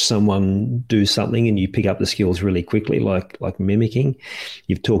watch someone do something and you pick up the skills really quickly, like mimicking.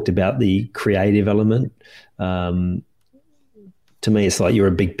 You've talked about the creative element. To me, it's like you're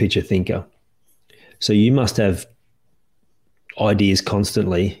a big picture thinker. So you must have ideas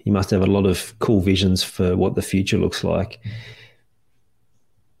constantly. You must have a lot of cool visions for what the future looks like.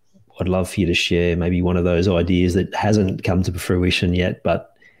 I'd love for you to share maybe one of those ideas that hasn't come to fruition yet,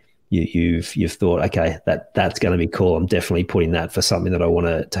 but you've thought, okay, that's going to be cool. I'm definitely putting that for something that I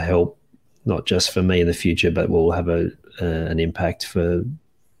want to help, not just for me in the future, but will have an impact for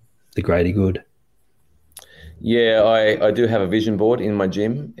the greater good. Yeah, I do have a vision board in my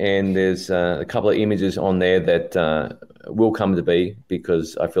gym, and there's a couple of images on there that will come to be,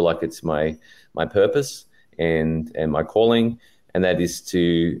 because I feel like it's my purpose and my calling, and that is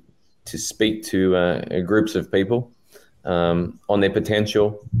to speak to groups of people on their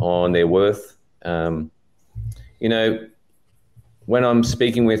potential, on their worth. When I'm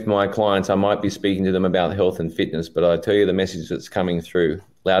speaking with my clients, I might be speaking to them about health and fitness, but I tell you the message that's coming through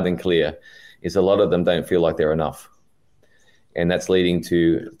loud and clear is a lot of them don't feel like they're enough. And that's leading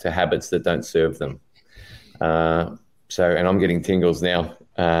to habits that don't serve them. And I'm getting tingles now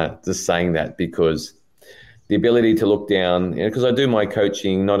just saying that, because the ability to look down, because I do my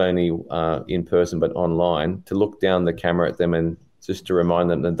coaching not only in person but online, to look down the camera at them and just to remind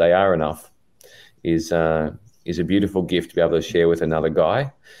them that they are enough is a beautiful gift to be able to share with another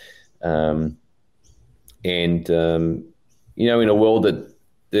guy. In a world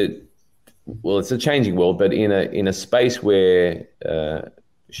that well, it's a changing world, but in a space where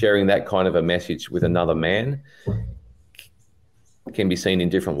sharing that kind of a message with another man can be seen in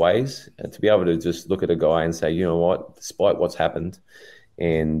different ways. To be able to just look at a guy and say, you know what, despite what's happened,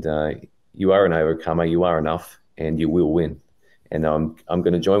 and you are an overcomer, you are enough, and you will win. And I'm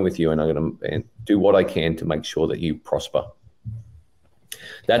going to join with you, and I'm going to do what I can to make sure that you prosper.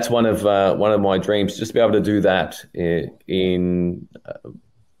 That's one of my dreams, just to be able to do that in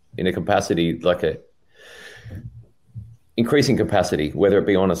a capacity, like a increasing capacity, whether it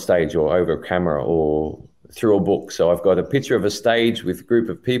be on a stage or over a camera or through a book. So I've got a picture of a stage with a group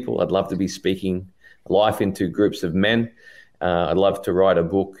of people. I'd love to be speaking life into groups of men. I'd love to write a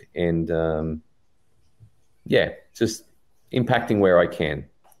book and, just impacting where I can.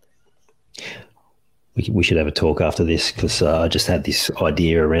 We should have a talk after this, because I just had this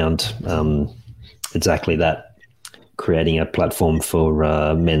idea around exactly that, creating a platform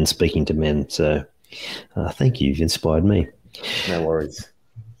for men speaking to men. So thank you. You've inspired me. No worries.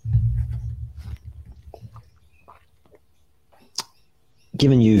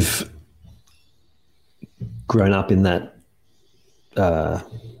 Given you've grown up in that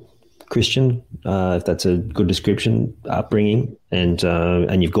Christian, if that's a good description, upbringing, and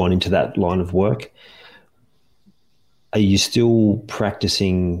you've gone into that line of work, are you still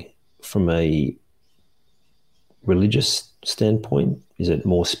practicing from a religious standpoint? Is it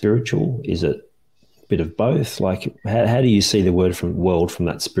more spiritual? Is it a bit of both? Like, how do you see the world from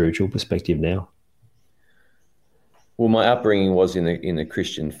that spiritual perspective now? Well, my upbringing was in the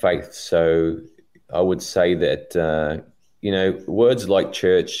Christian faith, so I would say that words like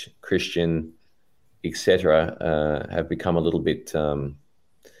church, Christian, etc., have become a little bit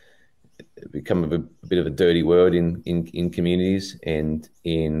become a bit of a dirty word in communities and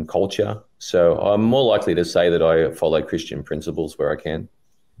in culture. So I'm more likely to say that I follow Christian principles where I can.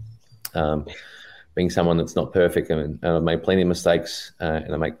 Being someone that's not perfect, and I've made plenty of mistakes,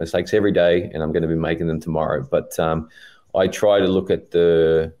 and I make mistakes every day, and I'm going to be making them tomorrow. But I try to look at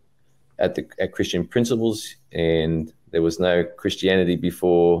Christian principles, and there was no Christianity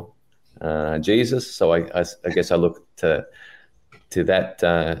before Jesus, so I guess I look to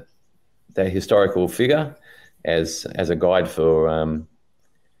that historical figure as a guide for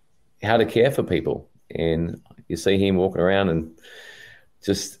how to care for people. And you see him walking around and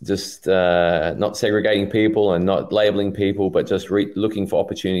just not segregating people and not labeling people, but just looking for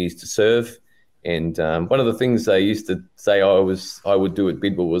opportunities to serve. And one of the things they used to say I would do at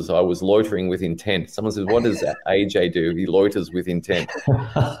Bidwell was I was loitering with intent. Someone says, "What does that AJ do? He loiters with intent."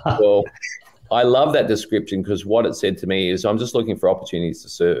 Well, I love that description, because what it said to me is I'm just looking for opportunities to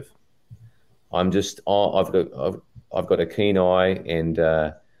serve. I've got a keen eye and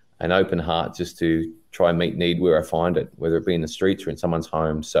an open heart just to try and meet need where I find it, whether it be in the streets or in someone's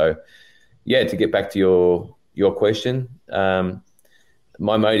home. So, yeah, to get back to your question,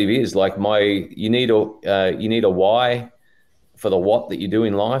 my motive is. Like you need a why for the what that you do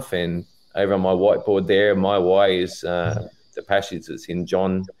in life. And over on my whiteboard there, my why is the passage that's in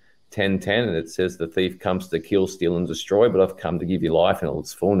John 10:10, and it says, "The thief comes to kill, steal, and destroy, but I've come to give you life in all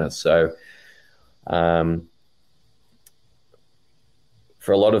its fullness." So,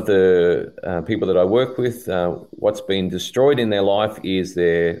 for a lot of the people that I work with, what's been destroyed in their life is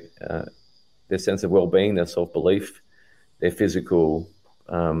their sense of well-being, their self-belief, their physical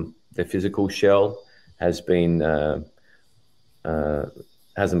shell hasn't been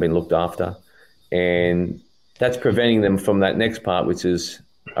looked after, and that's preventing them from that next part, which is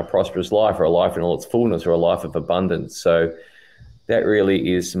a prosperous life, or a life in all its fullness, or a life of abundance. So that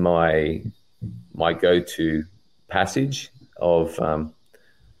really is my go-to passage of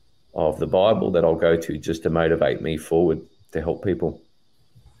the Bible that I'll go to just to motivate me forward to help people.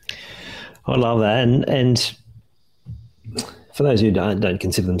 I love that. And for those who don't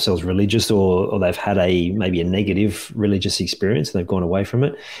consider themselves religious, or they've had maybe a negative religious experience and they've gone away from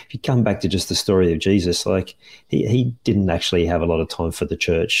it, if you come back to just the story of Jesus, like he didn't actually have a lot of time for the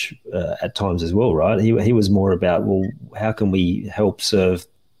church at times as well, right? He was more about, well, how can we help serve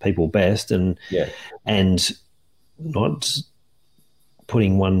people best, and not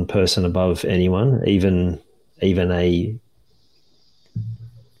putting one person above anyone, even a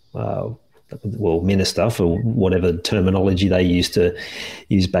minister, for whatever terminology they used to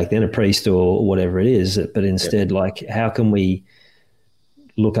use back then, a priest or whatever it is. But instead, like, how can we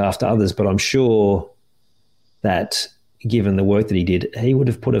look after others? But I'm sure that given the work that he did, he would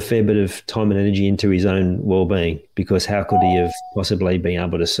have put a fair bit of time and energy into his own well-being, because how could he have possibly been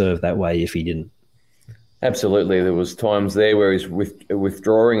able to serve that way if he didn't? Absolutely. There was times there where he's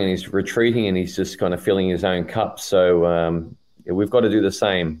withdrawing and he's retreating and he's just kind of filling his own cup. So we've got to do the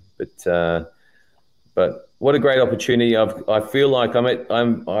same. But what a great opportunity! I feel like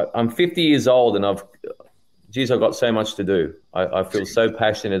I'm 50 years old, and I've got so much to do. I feel so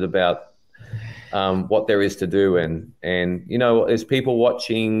passionate about what there is to do, and there's people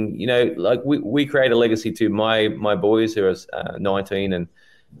watching. Like we create a legacy too. My boys who are 19 and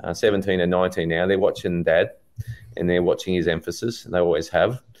 17 and 19 now, they're watching Dad, and they're watching his emphasis, and they always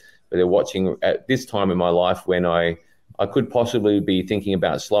have. But they're watching at this time in my life when I could possibly be thinking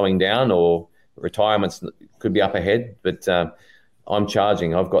about slowing down, or retirements could be up ahead. But I'm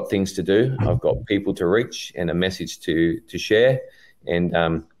charging. I've got things to do. I've got people to reach and a message to share. And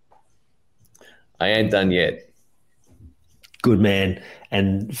I ain't done yet. Good, man.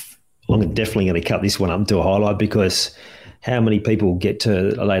 And I'm definitely going to cut this one up to a highlight, because how many people get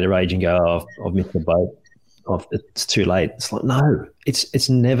to a later age and go, "Oh, I've missed the boat. Oh, it's too late." It's like, no, it's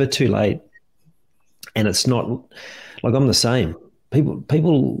never too late. And it's not like, I'm the same.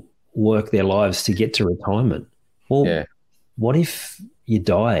 People work their lives to get to retirement. Well, What if you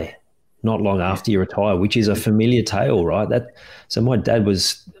die not long after you retire, which is a familiar tale, right? So my dad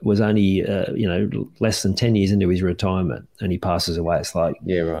was only less than 10 years into his retirement, and he passes away. It's like,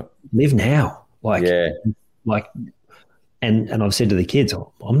 live now. And I've said to the kids,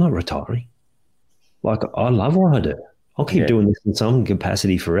 I'm not retiring. Like, I love what I do. I'll keep doing this in some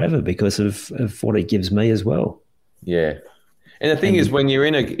capacity forever because of what it gives me as well. Yeah. And the thing is, when you're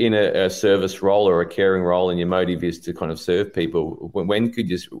in a service role or a caring role, and your motive is to kind of serve people, when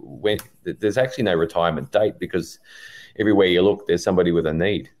there's actually no retirement date, because everywhere you look, there's somebody with a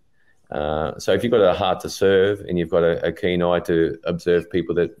need. So if you've got a heart to serve, and you've got a keen eye to observe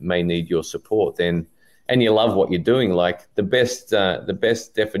people that may need your support, and you love what you're doing, like the best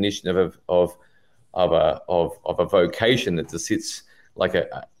definition of a vocation that just sits like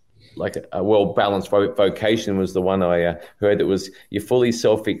a well-balanced vocation was the one I heard, that was, you're fully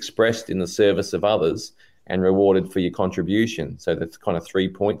self-expressed in the service of others and rewarded for your contribution. So that's kind of 3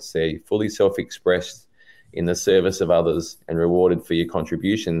 points there. You're fully self-expressed in the service of others and rewarded for your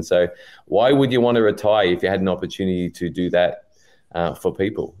contribution. So why would you want to retire if you had an opportunity to do that for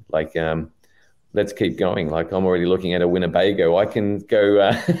people? Like, let's keep going. Like, I'm already looking at a Winnebago. I can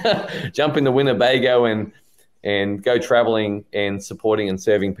go jump in the Winnebago and go traveling and supporting and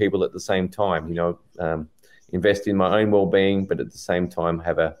serving people at the same time. Invest in my own well-being, but at the same time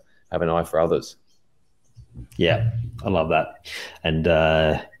have an eye for others. Yeah, I love that. And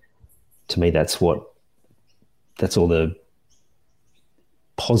to me, that's all the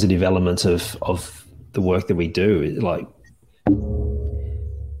positive elements of the work that we do. Like,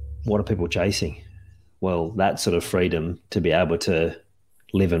 what are people chasing? Well, that sort of freedom to be able to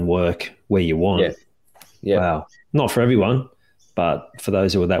live and work where you want. Yeah. Yeah. Wow. Not for everyone, but for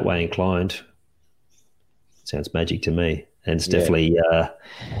those who are that way inclined, it sounds magic to me. And it's definitely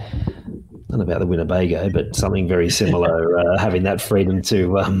don't know about the Winnebago, but something very similar, having that freedom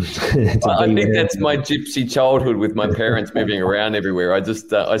to I think that's my gypsy childhood with my parents moving around everywhere. I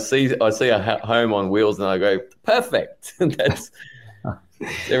just I see a home on wheels and I go, perfect. That's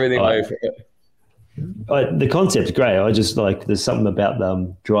everything. The concept's great. I just like, there's something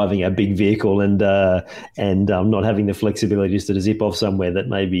about driving a big vehicle and not having the flexibility just to zip off somewhere that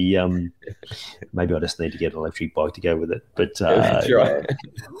maybe I just need to get an electric bike to go with it. But that's right.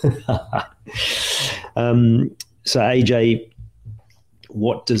 So AJ,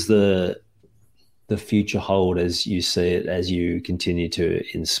 what does the future hold as you see it, as you continue to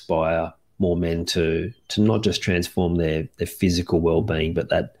inspire more men to not just transform their physical well-being, but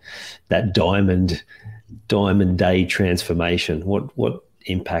that diamond day transformation? What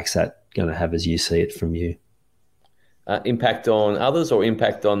impact's that going to have as you see it from you? Impact on others or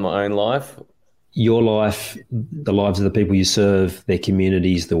impact on my own life? Your life, the lives of the people you serve, their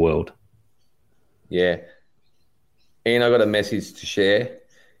communities, the world. Yeah. And I got a message to share,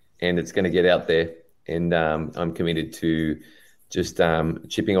 and it's going to get out there. And I'm committed to just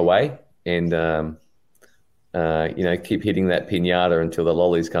chipping away and, keep hitting that piñata until the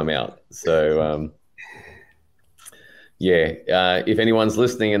lollies come out. So, if anyone's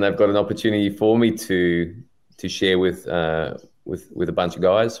listening and they've got an opportunity for me to share with a bunch of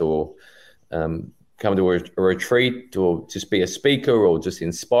guys, or come to a retreat, or just be a speaker, or just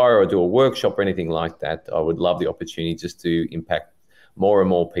inspire, or do a workshop or anything like that, I would love the opportunity just to impact more and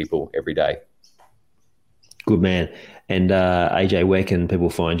more people every day. Good man. And AJ, where can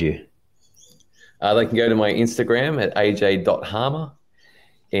people find you? They can go to my Instagram at aj.harmer,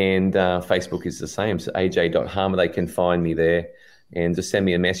 and Facebook is the same. So aj.harmer, they can find me there and just send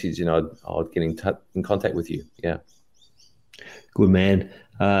me a message, and I'll get in contact with you. Yeah. Good man.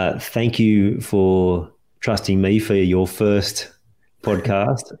 Thank you for trusting me for your first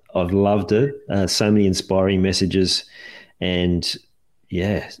podcast. I've loved it. So many inspiring messages, and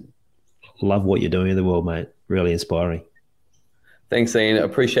love what you're doing in the world, mate. Really inspiring. Thanks, Ian. I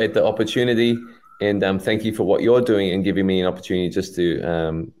appreciate the opportunity, and thank you for what you're doing and giving me an opportunity just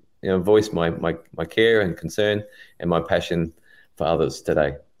to voice my care and concern and my passion for others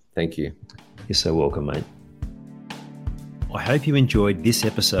today. Thank you. You're so welcome, mate. I hope you enjoyed this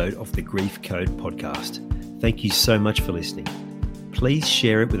episode of the Grief Code podcast. Thank you so much for listening. Please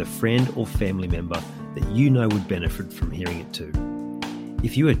share it with a friend or family member that you know would benefit from hearing it too.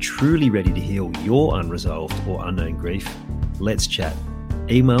 If you are truly ready to heal your unresolved or unknown grief, let's chat.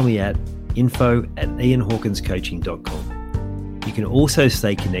 Email me at info@ianhawkinscoaching.com. You can also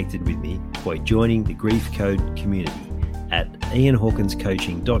stay connected with me by joining the Grief Code community at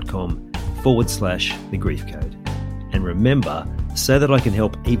ianhawkinscoaching.com/the Grief Code. And remember, so that I can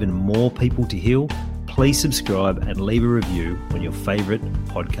help even more people to heal, please subscribe and leave a review on your favorite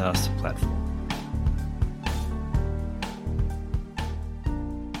podcast platform.